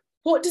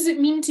 what does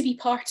it mean to be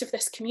part of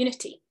this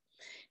community?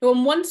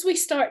 And once we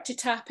start to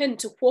tap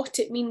into what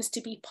it means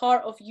to be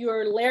part of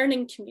your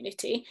learning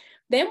community,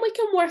 then we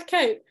can work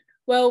out,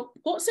 well,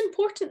 what's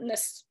important in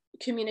this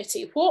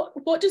community?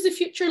 What does the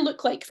future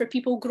look like for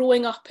people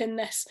growing up in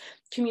this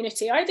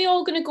community? Are they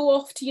all going to go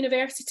off to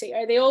university?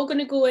 Are they all going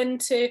to go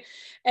into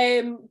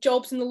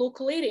jobs in the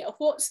local area?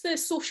 What's the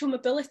social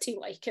mobility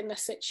like in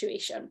this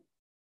situation?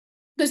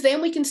 Because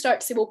then we can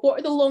start to say, well, what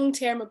are the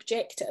long-term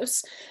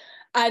objectives?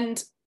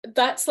 And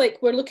that's like,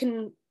 we're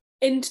looking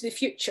into the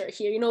future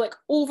here, you know, like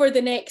over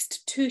the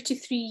next 2 to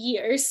 3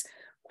 years,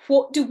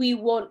 what do we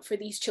want for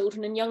these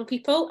children and young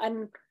people?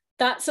 And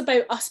that's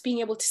about us being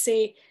able to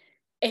say,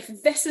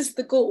 if this is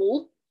the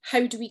goal,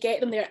 how do we get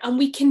them there? And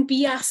we can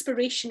be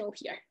aspirational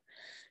here.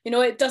 You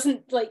know, it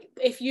doesn't, like,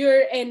 if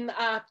you're in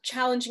a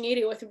challenging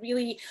area with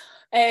really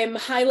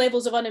high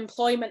levels of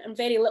unemployment and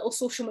very little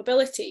social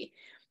mobility,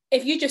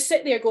 if you just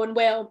sit there going,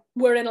 well,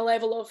 we're in a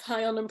level of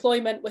high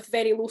unemployment with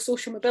very low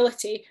social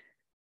mobility,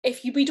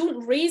 we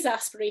don't raise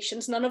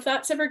aspirations, none of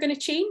that's ever going to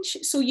change.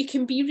 So you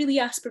can be really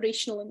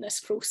aspirational in this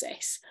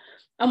process.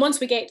 And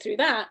once we get through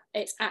that,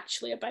 it's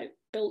actually about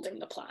building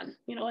the plan,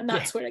 you know, and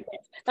that's where it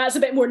gets, that's a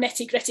bit more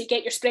nitty gritty,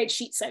 get your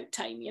spreadsheets out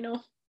time, you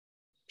know.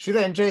 It's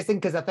really interesting,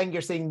 because I think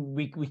you're saying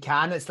we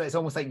can. It's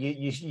almost like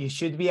you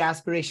should be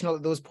aspirational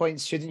at those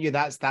points, shouldn't you?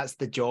 That's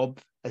the job,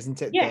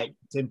 isn't it? Yeah.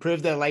 To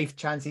improve the life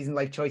chances and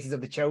life choices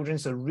of the children.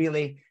 So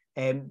really,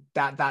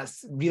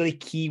 that's really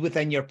key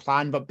within your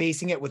plan, but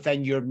basing it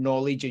within your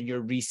knowledge and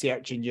your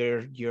research and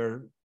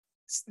your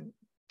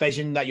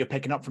vision that you're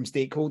picking up from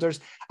stakeholders.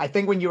 I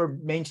think when you were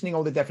mentioning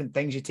all the different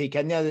things you take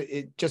in there,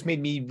 it just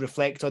made me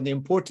reflect on the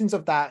importance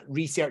of that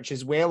research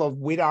as well, of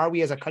where are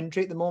we as a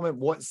country at the moment,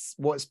 what's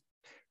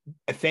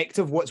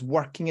effective, what's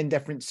working in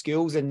different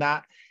schools, and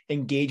that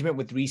engagement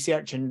with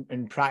research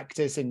and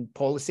practice and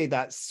policy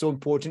that's so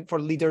important for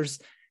leaders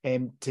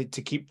to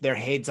keep their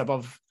heads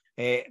above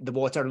the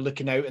water,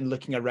 looking out and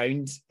looking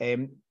around,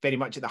 very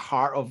much at the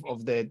heart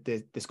of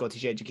the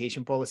Scottish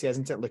education policy,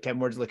 isn't it? Look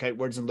inwards, look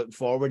outwards, and look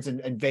forwards,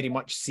 and very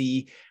much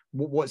see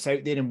what's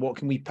out there and what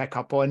can we pick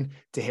up on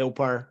to help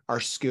our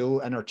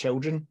school and our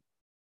children.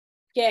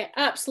 Yeah,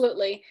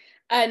 absolutely.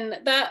 And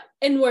that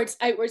inwards,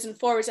 outwards and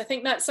forwards, I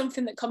think that's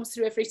something that comes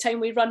through every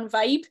time we run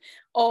Vibe,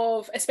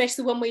 of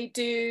especially when we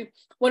do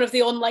one of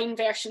the online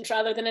versions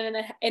rather than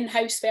an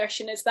in-house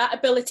version, is that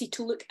ability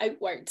to look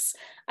outwards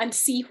and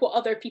see what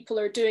other people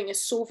are doing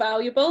is so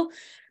valuable.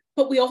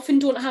 But we often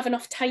don't have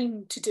enough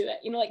time to do it.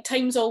 You know, like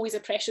time's always a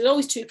pressure. There's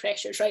always two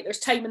pressures, right? There's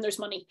time and there's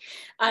money.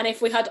 And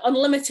if we had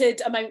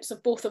unlimited amounts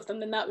of both of them,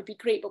 then that would be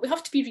great. But we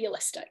have to be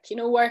realistic. You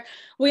know,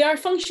 we are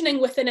functioning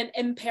within an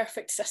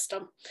imperfect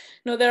system.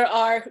 You know, there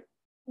are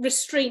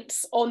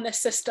restraints on this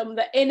system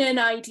that in an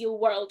ideal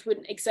world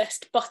wouldn't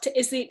exist, but it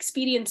is the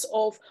experience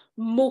of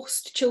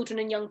most children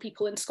and young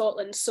people in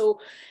Scotland.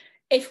 So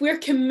if we're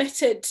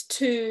committed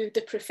to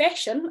the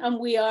profession, and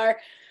we are,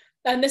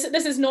 and this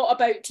is not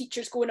about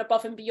teachers going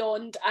above and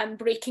beyond and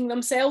breaking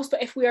themselves,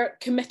 but if we are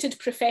committed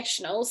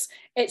professionals,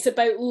 it's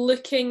about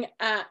looking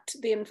at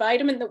the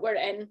environment that we're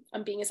in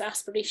and being as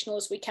aspirational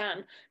as we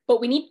can.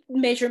 But we need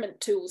measurement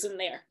tools in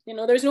there. You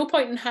know, there's no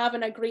point in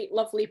having a great,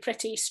 lovely,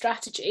 pretty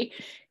strategy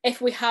if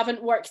we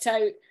haven't worked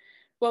out,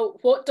 well,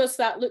 what does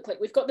that look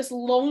like? We've got this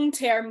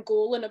long-term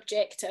goal and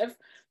objective,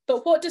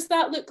 but what does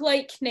that look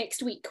like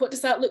next week? What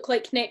does that look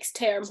like next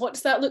term? What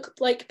does that look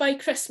like by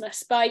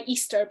Christmas, by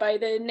Easter, by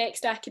the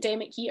next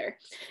academic year?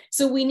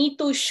 So we need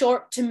those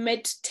short to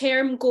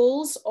mid-term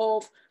goals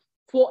of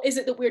what is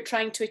it that we're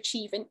trying to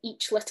achieve in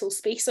each little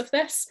space of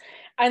this.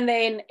 And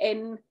then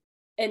in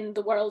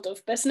the world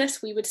of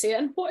business, we would say,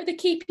 and what are the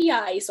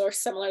KPIs or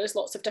similar? There's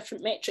lots of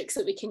different metrics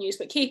that we can use,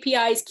 but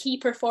KPIs, key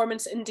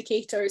performance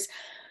indicators,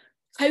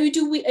 how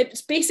do we,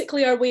 it's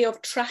basically our way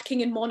of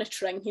tracking and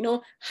monitoring, you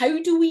know,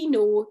 how do we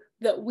know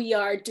that we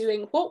are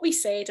doing what we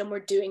said and we're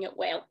doing it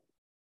well?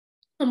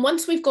 And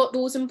once we've got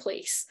those in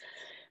place,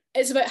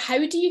 it's about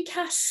how do you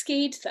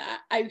cascade that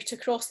out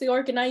across the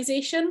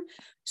organisation?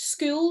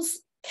 Schools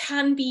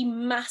can be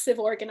massive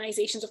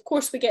organisations. Of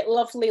course, we get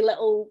lovely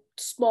little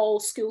small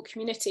school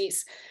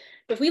communities.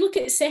 But if we look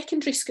at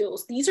secondary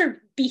schools, these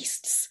are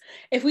beasts.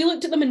 If we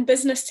looked at them in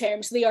business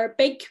terms, they are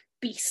big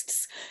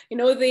beasts. You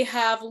know, they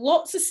have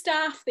lots of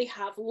staff, they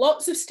have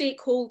lots of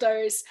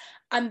stakeholders,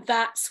 and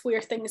that's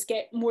where things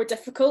get more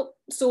difficult.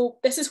 So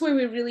this is where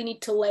we really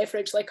need to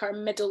leverage like our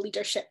middle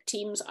leadership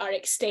teams, our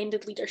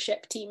extended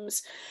leadership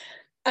teams,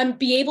 and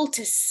be able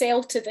to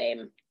sell to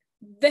them.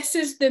 This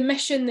is the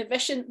mission, the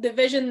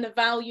vision, the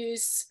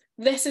values.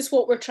 This is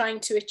what we're trying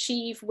to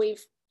achieve.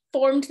 We've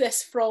formed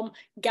this from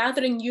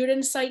gathering your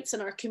insights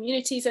and our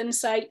community's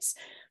insights.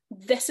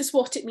 This is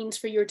what it means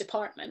for your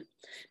department.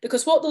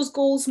 Because what those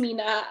goals mean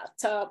at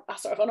a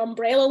sort of an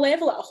umbrella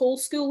level, at a whole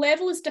school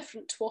level, is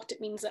different to what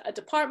it means at a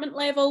department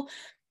level.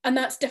 And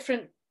that's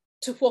different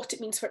to what it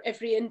means for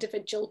every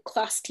individual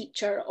class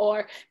teacher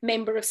or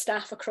member of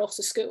staff across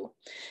the school.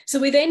 So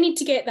we then need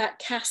to get that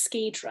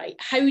cascade right.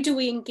 How do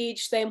we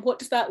engage them? What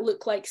does that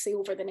look like, say,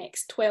 over the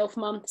next 12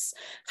 months?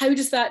 How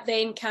does that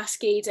then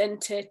cascade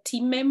into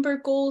team member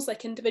goals,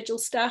 like individual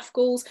staff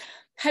goals?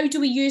 How do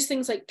we use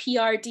things like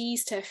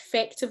PRDs to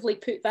effectively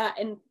put that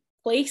in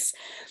place?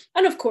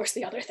 And of course,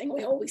 the other thing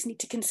we always need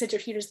to consider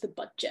here is the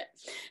budget.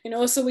 You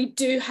know, so we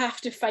do have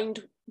to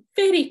find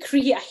very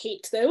creative, I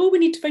hate that, we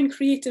need to find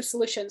creative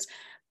solutions.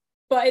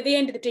 But at the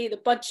end of the day, the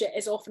budget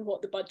is often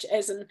what the budget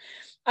is. And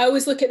I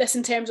always look at this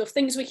in terms of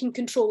things we can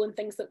control and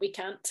things that we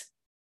can't.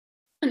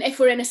 And if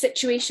we're in a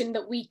situation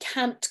that we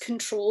can't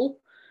control,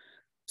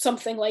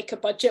 something like a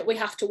budget, we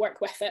have to work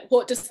with it.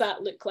 What does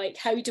that look like?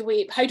 How do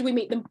we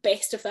make the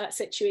best of that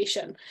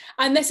situation?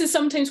 And this is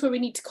sometimes where we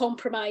need to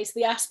compromise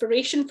the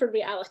aspiration for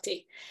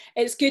reality.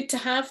 It's good to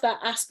have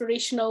that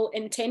aspirational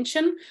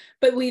intention,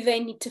 but we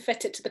then need to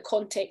fit it to the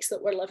context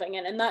that we're living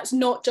in. And that's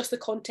not just the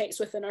context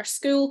within our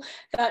school,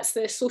 that's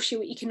the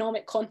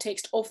socio-economic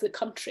context of the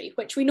country,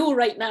 which we know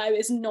right now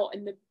is not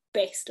in the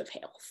best of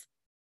health.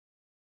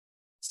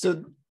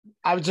 So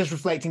I was just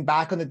reflecting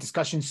back on the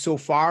discussion so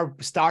far,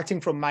 starting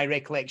from my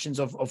recollections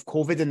of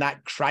COVID and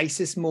that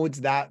crisis mode,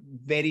 that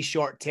very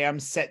short term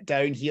sit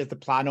down, here's the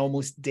plan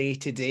almost day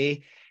to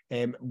day,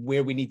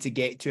 where we need to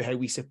get to, how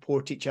we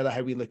support each other,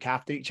 how we look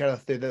after each other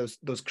through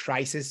those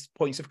crisis,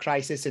 points of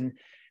crisis, and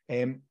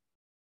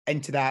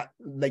into that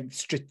like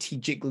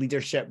strategic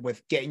leadership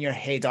with getting your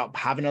head up,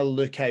 having a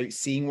look out,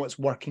 seeing what's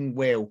working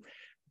well,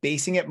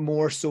 basing it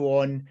more so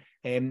on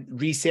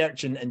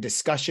research and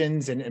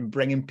discussions and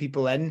bringing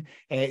people in.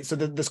 So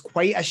there's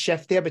quite a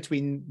shift there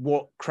between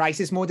what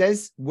crisis mode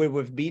is, where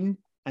we've been,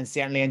 and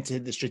certainly into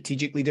the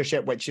strategic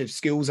leadership, which if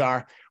schools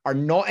are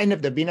not in,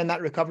 if they've been in that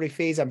recovery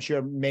phase, I'm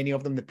sure many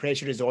of them, the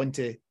pressure is on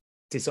to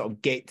sort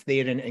of get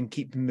there and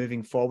keep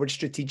moving forward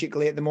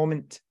strategically at the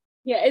moment.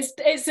 Yeah,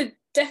 it's a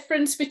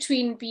difference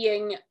between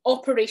being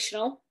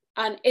operational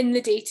and in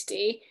the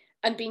day-to-day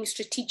and being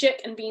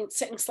strategic and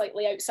sitting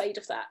slightly outside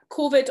of that.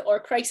 COVID or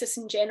crisis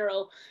in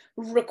general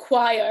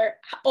require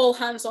all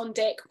hands on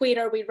deck.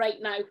 Where are we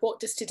right now? What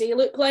does today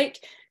look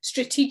like?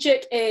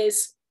 Strategic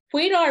is,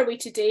 where are we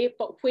today,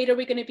 but where are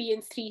we going to be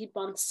in 3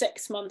 months,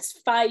 6 months,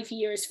 5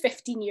 years,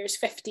 15 years,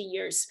 50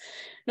 years?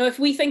 Now, if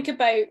we think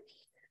about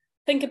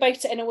think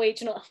about it in a way,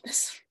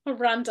 it's a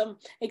random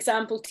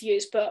example to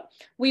use, but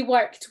we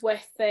worked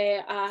with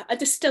a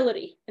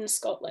distillery in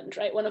Scotland,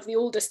 right? One of the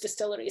oldest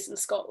distilleries in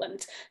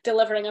Scotland,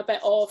 delivering a bit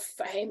of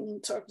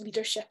sort of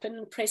leadership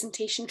and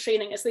presentation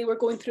training as they were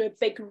going through a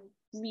big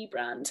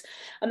rebrand.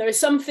 And there was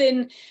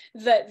something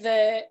that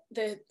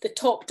the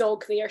top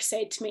dog there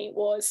said to me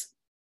was,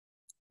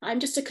 I'm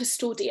just a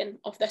custodian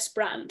of this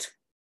brand.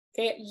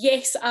 Okay,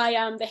 yes, I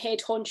am the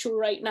head honcho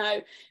right now,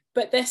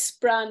 but this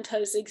brand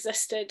has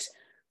existed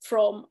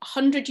from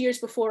 100 years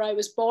before I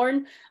was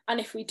born.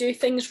 And if we do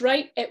things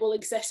right, it will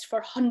exist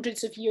for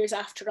hundreds of years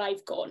after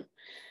I've gone.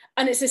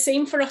 And it's the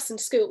same for us in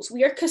schools.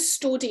 We are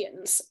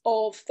custodians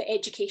of the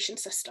education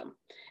system.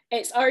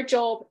 It's our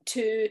job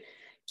to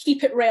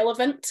keep it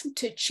relevant,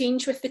 to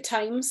change with the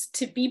times,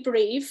 to be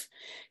brave,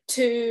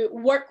 to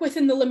work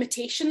within the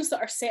limitations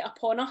that are set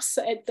upon us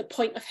at the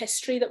point of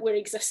history that we're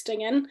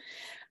existing in,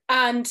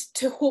 and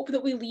to hope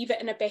that we leave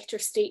it in a better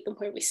state than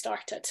where we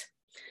started.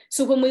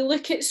 So when we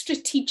look at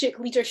strategic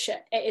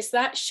leadership, it is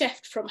that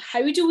shift from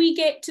how do we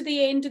get to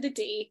the end of the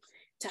day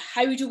to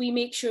how do we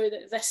make sure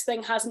that this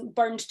thing hasn't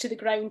burned to the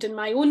ground in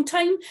my own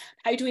time?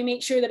 How do we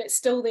make sure that it's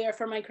still there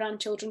for my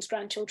grandchildren's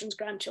grandchildren's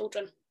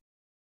grandchildren?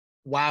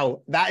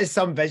 Wow, that is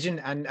some vision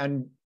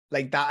and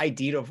like that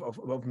idea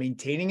of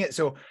maintaining it.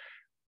 So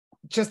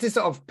just to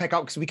sort of pick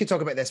up, because we could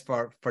talk about this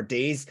for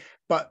days,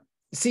 but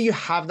see, you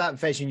have that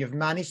vision, you've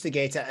managed to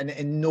get it,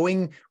 and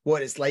knowing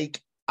what it's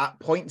like at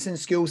points in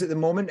schools at the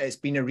moment, it's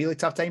been a really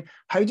tough time.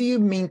 How do you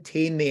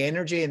maintain the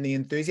energy and the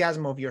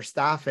enthusiasm of your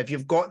staff? If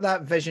you've got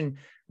that vision,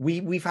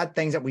 we've had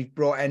things that we've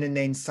brought in, and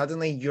then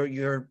suddenly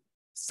you're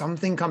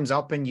something comes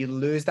up and you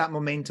lose that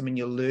momentum and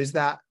you lose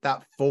that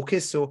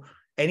focus. So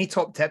any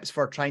top tips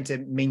for trying to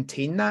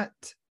maintain that?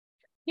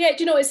 Yeah,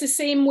 it's the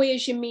same way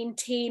as you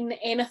maintain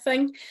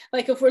anything.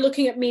 Like if we're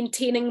looking at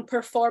maintaining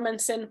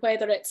performance in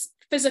whether it's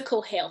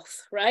physical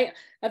health, right?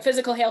 And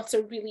physical health's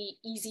a really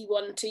easy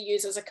one to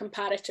use as a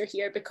comparator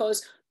here,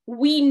 because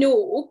we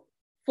know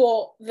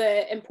what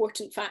the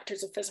important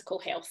factors of physical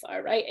health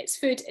are, right? It's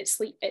food, it's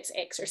sleep, it's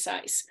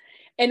exercise.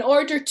 In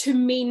order to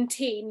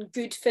maintain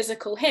good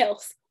physical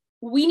health,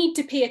 we need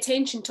to pay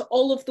attention to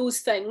all of those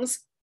things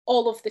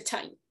all of the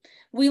time.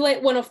 We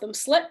let one of them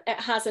slip, it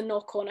has a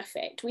knock-on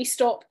effect. We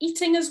stop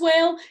eating as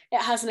well,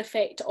 it has an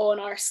effect on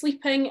our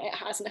sleeping, it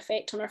has an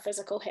effect on our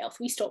physical health.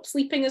 We stop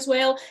sleeping as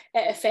well,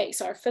 it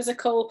affects our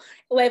physical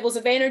levels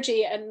of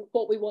energy and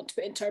what we want to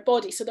put into our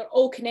body. So they're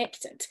all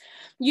connected.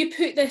 You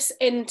put this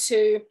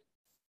into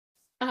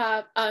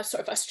a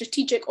sort of a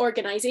strategic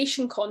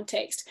organization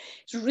context.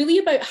 It's really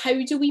about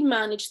how do we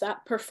manage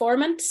that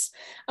performance.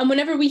 And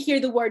whenever we hear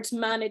the words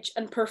manage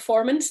and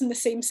performance in the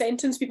same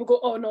sentence, people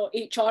go, oh no,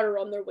 HR are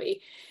on their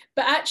way.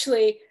 But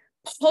actually,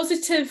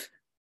 positive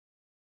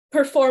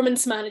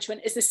performance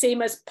management is the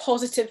same as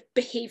positive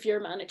behaviour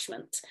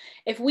management.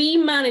 If we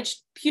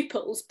manage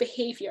pupils'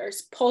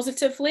 behaviours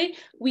positively,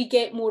 we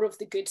get more of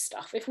the good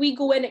stuff. If we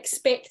go in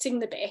expecting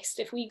the best,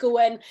 if we go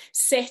in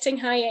setting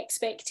high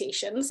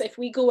expectations, if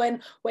we go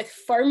in with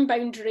firm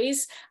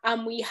boundaries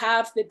and we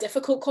have the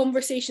difficult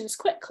conversations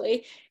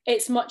quickly,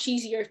 it's much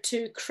easier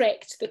to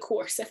correct the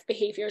course if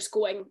behaviour is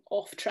going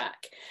off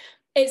track.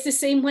 It's the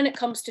same when it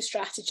comes to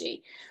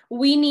strategy.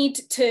 We need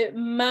to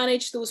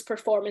manage those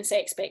performance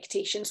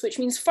expectations, which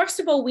means, first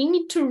of all, we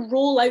need to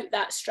roll out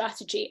that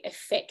strategy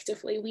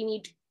effectively. We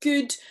need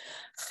good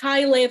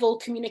high-level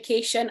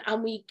communication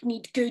and we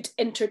need good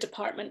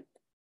interdepartment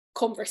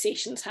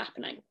conversations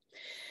happening.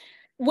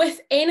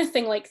 With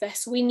anything like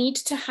this, we need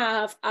to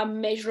have a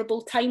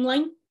measurable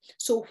timeline.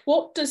 So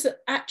what does it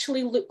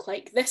actually look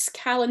like this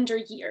calendar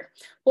year?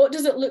 What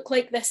does it look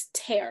like this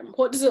term?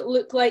 What does it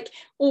look like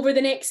over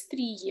the next 3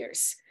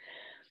 years?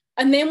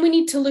 And then we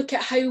need to look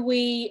at how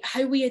we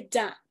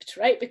adapt,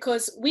 right?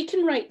 Because we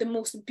can write the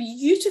most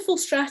beautiful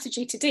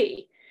strategy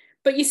today,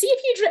 but you see,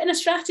 if you'd written a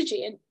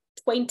strategy in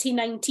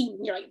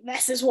 2019, you're like,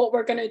 this is what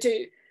we're going to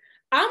do.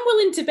 I'm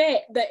willing to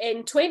bet that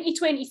in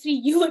 2023,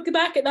 you look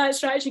back at that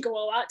strategy and go,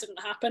 well, that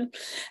didn't happen.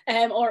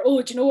 Or,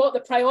 oh, do you know what? The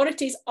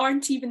priorities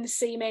aren't even the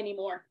same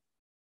anymore.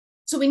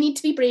 So we need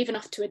to be brave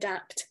enough to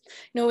adapt.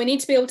 We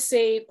need to be able to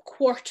say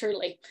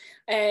quarterly,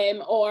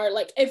 or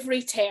like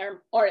every term,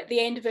 or at the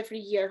end of every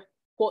year,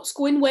 what's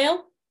going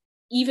well,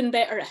 even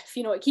better if,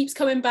 it keeps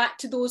coming back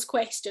to those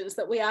questions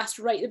that we asked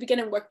right at the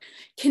beginning. We're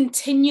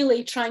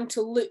continually trying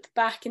to look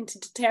back into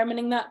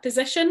determining that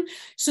position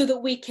so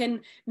that we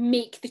can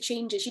make the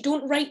changes. You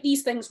don't write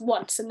these things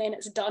once and then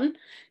it's done.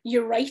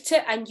 You write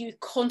it and you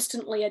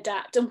constantly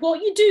adapt. And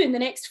what you do in the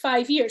next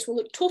 5 years will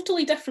look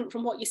totally different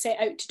from what you set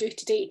out to do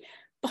today,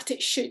 but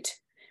it should.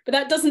 But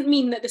that doesn't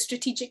mean that the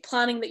strategic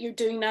planning that you're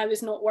doing now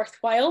is not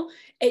worthwhile.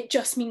 It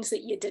just means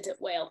that you did it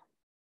well.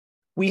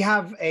 We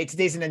have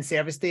today's an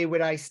in-service day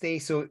where I stay,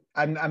 so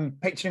I'm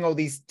picturing all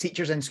these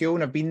teachers in school,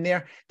 and I've been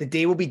there. The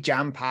day will be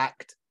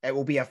jam-packed. It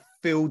will be a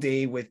full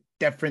day with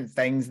different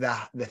things,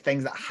 the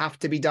things that have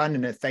to be done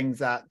and the things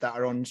that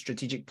are on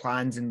strategic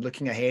plans and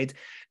looking ahead.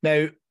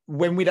 Now,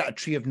 when we're at a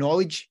Tree of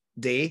Knowledge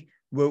day,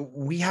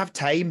 we have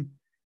time.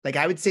 Like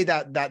I would say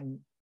that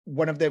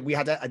we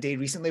had a day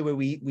recently where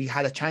we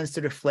had a chance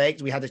to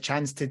reflect, we had a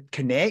chance to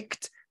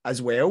connect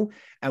as well,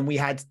 and we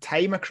had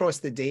time across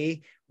the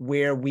day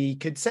where we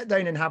could sit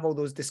down and have all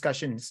those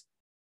discussions.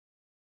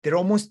 They're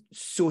almost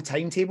so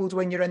timetabled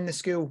when you're in the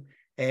school.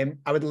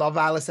 I would love,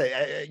 Alice,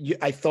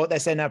 I thought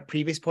this in a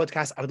previous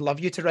podcast, I would love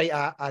you to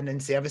write an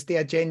in-service day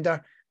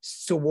agenda,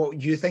 so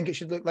what you think it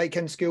should look like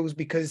in schools,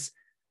 because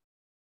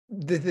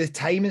the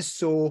time is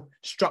so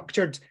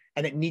structured,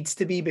 and it needs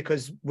to be,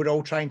 because we're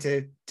all trying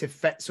to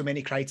fit so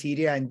many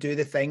criteria and do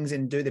the things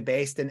and do the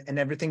best and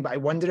everything. But I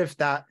wonder if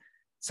that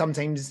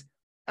sometimes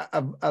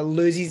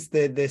loses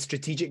the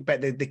strategic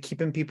bit, the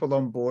keeping people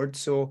on board.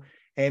 So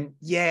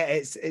yeah,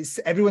 it's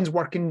everyone's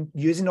working,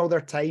 using all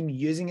their time,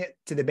 using it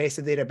to the best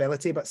of their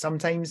ability. But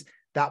sometimes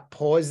that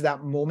pause,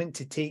 that moment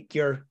to take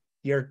your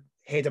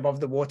head above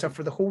the water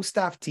for the whole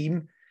staff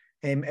team,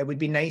 it would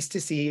be nice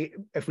to see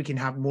if we can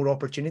have more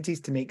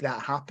opportunities to make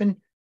that happen.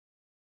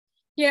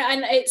 Yeah,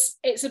 and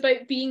it's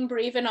about being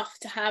brave enough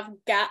to have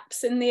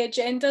gaps in the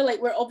agenda.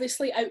 Like, we're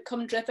obviously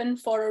outcome driven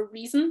for a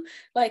reason.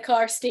 Like,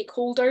 our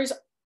stakeholders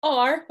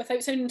are,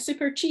 without sounding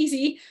super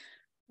cheesy,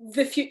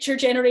 the future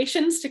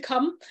generations to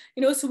come,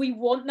 you know, so we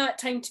want that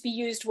time to be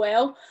used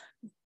well.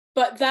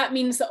 But that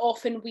means that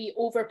often we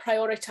over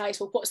prioritize,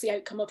 well, what's the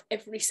outcome of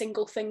every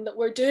single thing that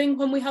we're doing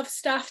when we have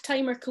staff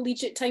time or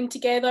collegiate time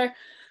together.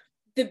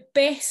 The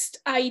best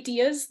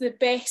ideas, the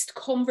best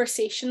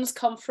conversations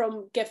come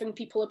from giving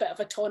people a bit of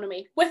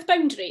autonomy with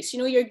boundaries. You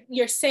know,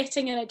 you're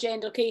setting an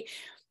agenda. Okay,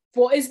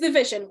 what is the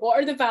vision?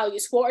 What are the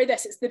values? What are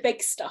this? It's the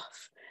big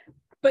stuff.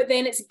 But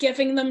then it's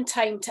giving them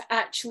time to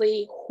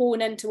actually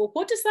hone into, well,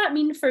 what does that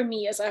mean for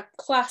me as a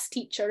class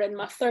teacher in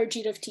my third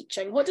year of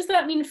teaching? What does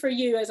that mean for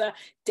you as a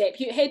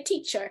deputy head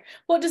teacher?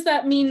 What does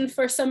that mean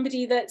for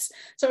somebody that's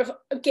sort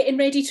of getting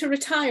ready to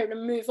retire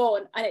and move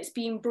on? And it's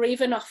being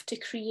brave enough to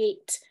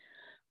create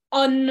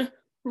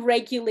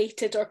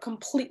unregulated or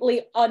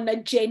completely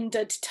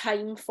unagended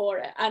time for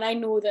it. And I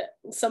know that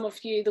some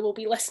of you that will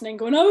be listening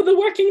going, oh, the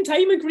working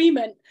time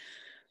agreement.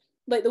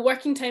 Like, the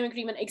working time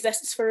agreement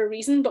exists for a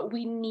reason, but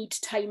we need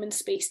time and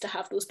space to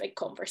have those big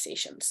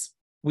conversations.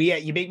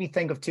 You make me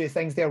think of two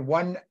things there.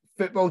 One,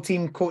 football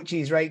team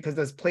coaches, right? Because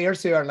there's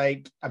players who are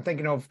like, I'm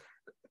thinking of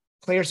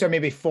players who are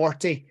maybe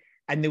 40,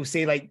 and they'll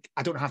say, like,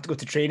 I don't have to go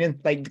to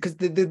training. Like, because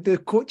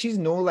the coaches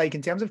know, like,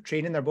 in terms of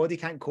training, their body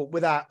can't cope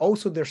with that.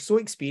 Also, they're so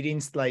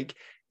experienced, like,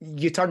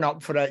 you turn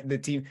up for the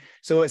team.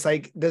 So it's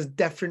like there's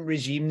different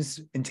regimes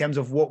in terms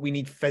of what we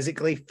need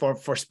physically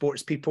for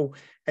sports people.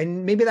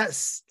 And maybe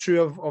that's true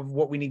of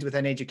what we need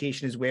within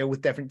education as well,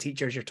 with different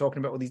teachers. You're talking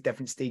about all these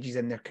different stages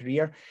in their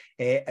career.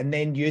 And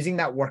then using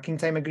that working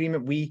time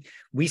agreement,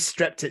 we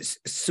stripped it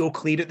so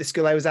clear at the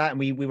school I was at, and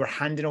we were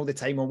handing all the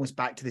time almost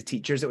back to the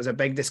teachers. It was a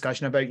big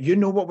discussion about, you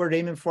know what we're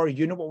aiming for,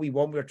 you know what we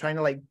want. We were trying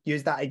to like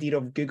use that idea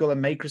of Google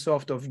and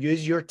Microsoft of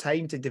use your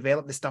time to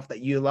develop the stuff that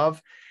you love.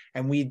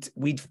 And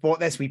we'd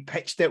fought this, we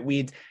pitched it,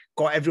 we'd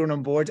got everyone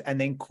on board,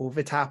 and then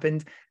COVID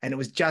happened. And it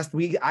was just,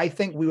 I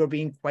think we were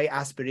being quite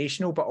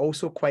aspirational, but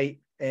also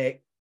quite,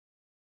 we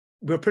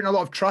were putting a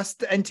lot of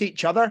trust into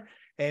each other,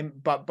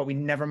 but we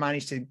never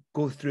managed to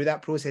go through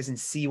that process and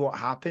see what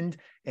happened.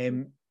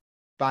 I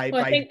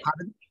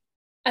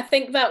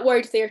think that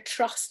word there,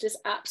 trust, is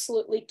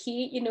absolutely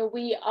key. You know,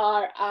 we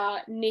are a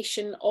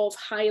nation of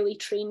highly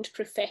trained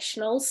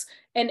professionals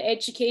in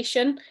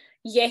education.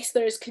 Yes,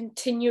 there is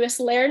continuous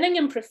learning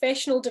and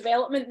professional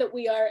development that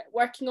we are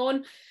working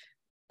on.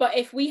 But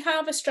if we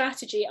have a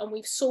strategy and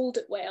we've sold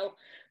it well,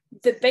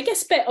 the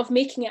biggest bit of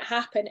making it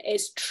happen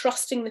is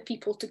trusting the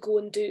people to go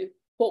and do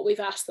what we've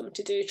asked them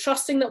to do,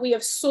 trusting that we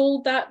have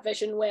sold that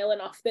vision well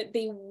enough that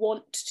they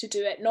want to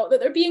do it, not that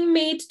they're being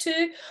made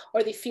to,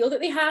 or they feel that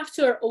they have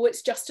to, or, oh,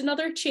 it's just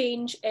another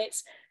change.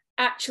 It's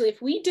actually,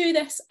 if we do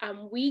this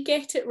and we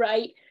get it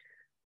right,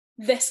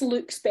 this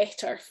looks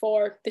better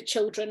for the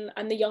children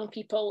and the young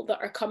people that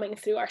are coming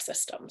through our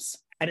systems.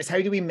 And it's,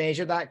 how do we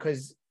measure that?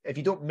 Because if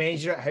you don't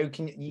measure it, how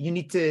can you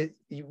need to,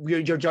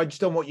 you're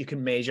judged on what you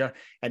can measure.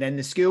 And in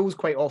the schools,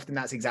 quite often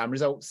that's exam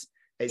results.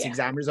 It's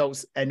exam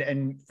results.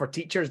 And for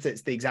teachers,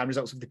 it's the exam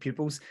results of the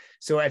pupils.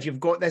 So if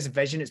you've got this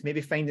vision, it's maybe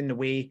finding the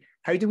way,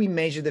 how do we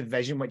measure the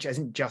vision, which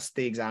isn't just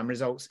the exam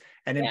results?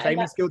 And in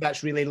primary school,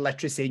 that's really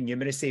literacy and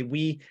numeracy.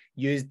 We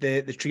used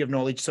the Tree of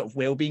Knowledge sort of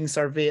well-being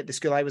survey at the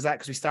school I was at,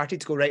 because we started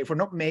to go, right, if we're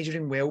not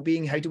measuring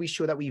well-being, how do we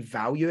show that we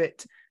value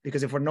it?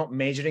 Because if we're not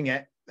measuring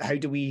it, how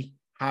do we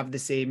have the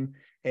same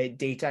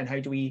data, and how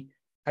do we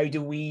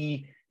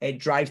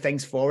drive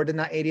things forward in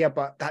that area?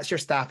 But that's your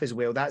staff as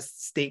well.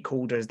 That's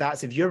stakeholders.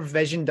 That's, if your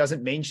vision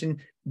doesn't mention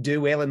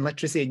do well in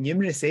literacy and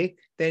numeracy,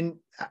 then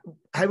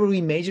how are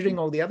we measuring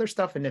all the other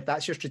stuff? And if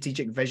that's your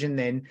strategic vision,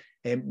 then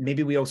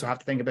maybe we also have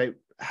to think about,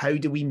 how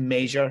do we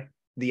measure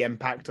the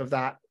impact of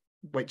that,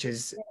 which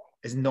is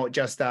not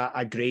just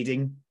a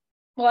grading.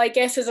 Well, I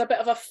guess as a bit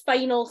of a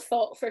final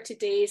thought for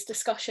today's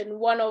discussion,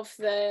 one of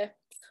the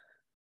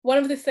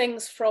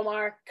things from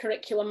our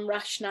curriculum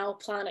rationale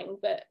planning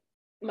that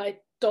my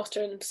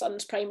daughter and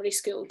son's primary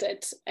school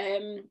did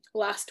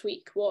last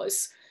week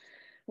was,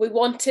 we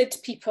wanted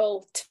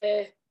people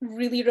to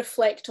really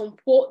reflect on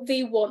what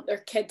they want their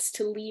kids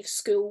to leave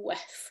school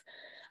with.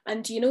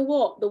 And you know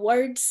what? The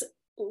words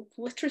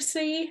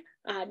literacy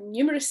and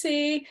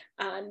numeracy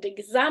and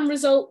exam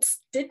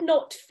results did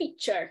not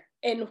feature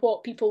in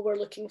what people were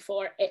looking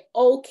for. It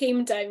all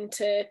came down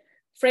to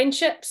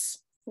friendships,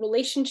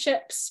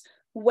 relationships,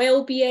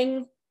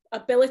 well-being,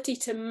 ability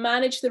to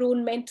manage their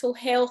own mental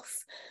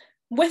health,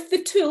 with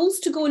the tools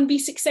to go and be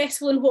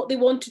successful in what they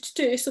wanted to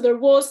do. So there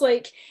was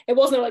like, it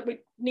wasn't like we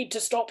need to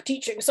stop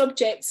teaching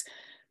subjects.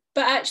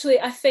 But actually,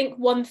 I think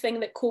one thing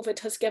that COVID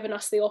has given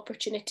us the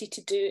opportunity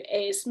to do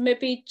is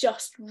maybe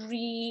just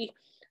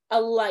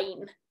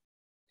realign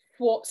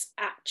what's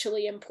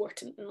actually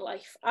important in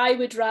life. I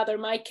would rather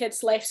my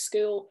kids left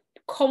school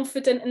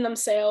confident in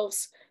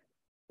themselves,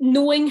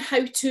 knowing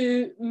how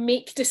to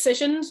make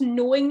decisions,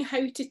 knowing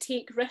how to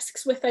take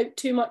risks without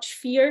too much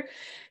fear,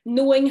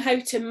 knowing how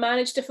to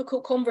manage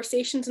difficult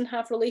conversations and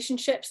have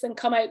relationships, than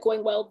come out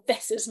going, well,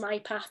 this is my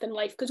path in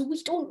life, because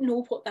we don't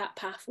know what that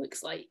path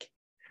looks like.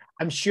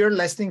 I'm sure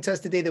listening to us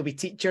today, there'll be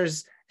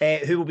teachers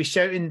who will be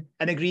shouting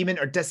an agreement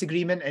or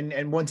disagreement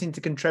and wanting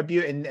to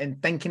contribute and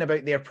thinking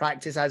about their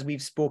practice as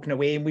we've spoken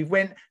away.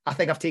 And I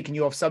think I've taken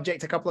you off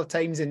subject a couple of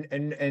times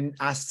and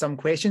asked some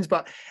questions.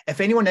 But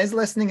if anyone is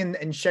listening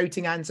and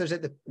shouting answers,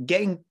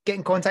 get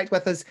in contact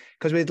with us,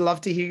 because we'd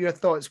love to hear your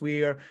thoughts.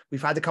 We've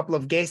had a couple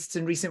of guests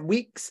in recent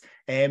weeks.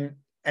 And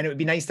it would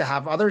be nice to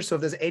have others. So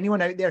if there's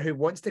anyone out there who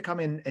wants to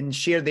come in and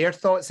share their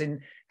thoughts and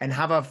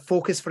have a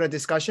focus for a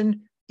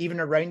discussion,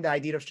 even around the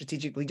idea of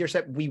strategic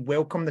leadership, we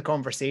welcome the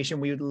conversation.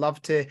 We would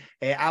love to,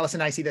 Alice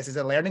and I see this as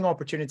a learning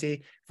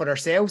opportunity for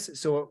ourselves.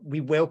 So we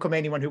welcome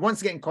anyone who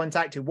wants to get in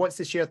contact, who wants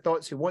to share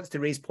thoughts, who wants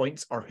to raise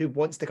points, or who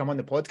wants to come on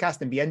the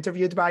podcast and be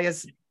interviewed by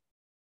us.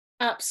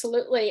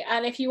 Absolutely.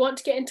 And if you want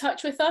to get in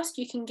touch with us,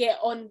 you can get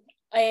on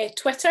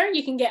Twitter.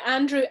 You can get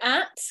Andrew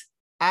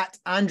at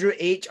Andrew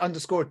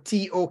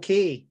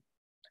H_TOK.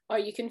 Or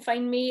you can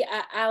find me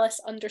at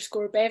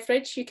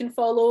Alice_Beveridge. You can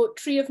follow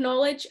Tree of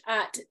Knowledge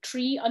at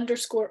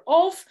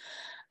tree_of.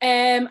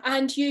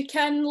 And you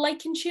can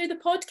like and share the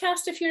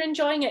podcast if you're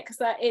enjoying it, because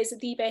that is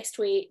the best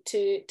way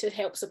to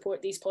help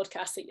support these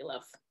podcasts that you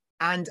love.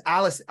 And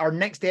Alice, our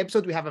next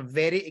episode, we have a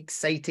very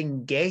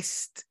exciting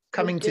guest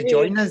coming to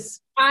join us.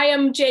 I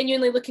am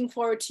genuinely looking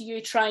forward to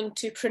you trying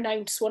to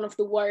pronounce one of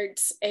the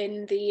words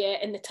in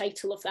the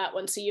title of that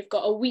one. So you've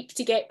got a week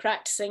to get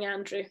practicing,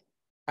 Andrew.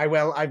 I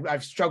will.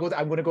 I've struggled.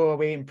 I'm going to go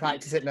away and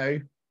practice it now.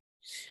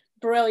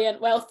 Brilliant.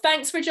 Well,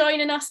 thanks for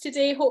joining us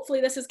today.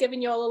 Hopefully this has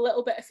given you all a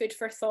little bit of food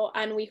for thought,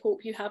 and we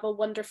hope you have a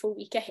wonderful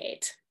week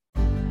ahead.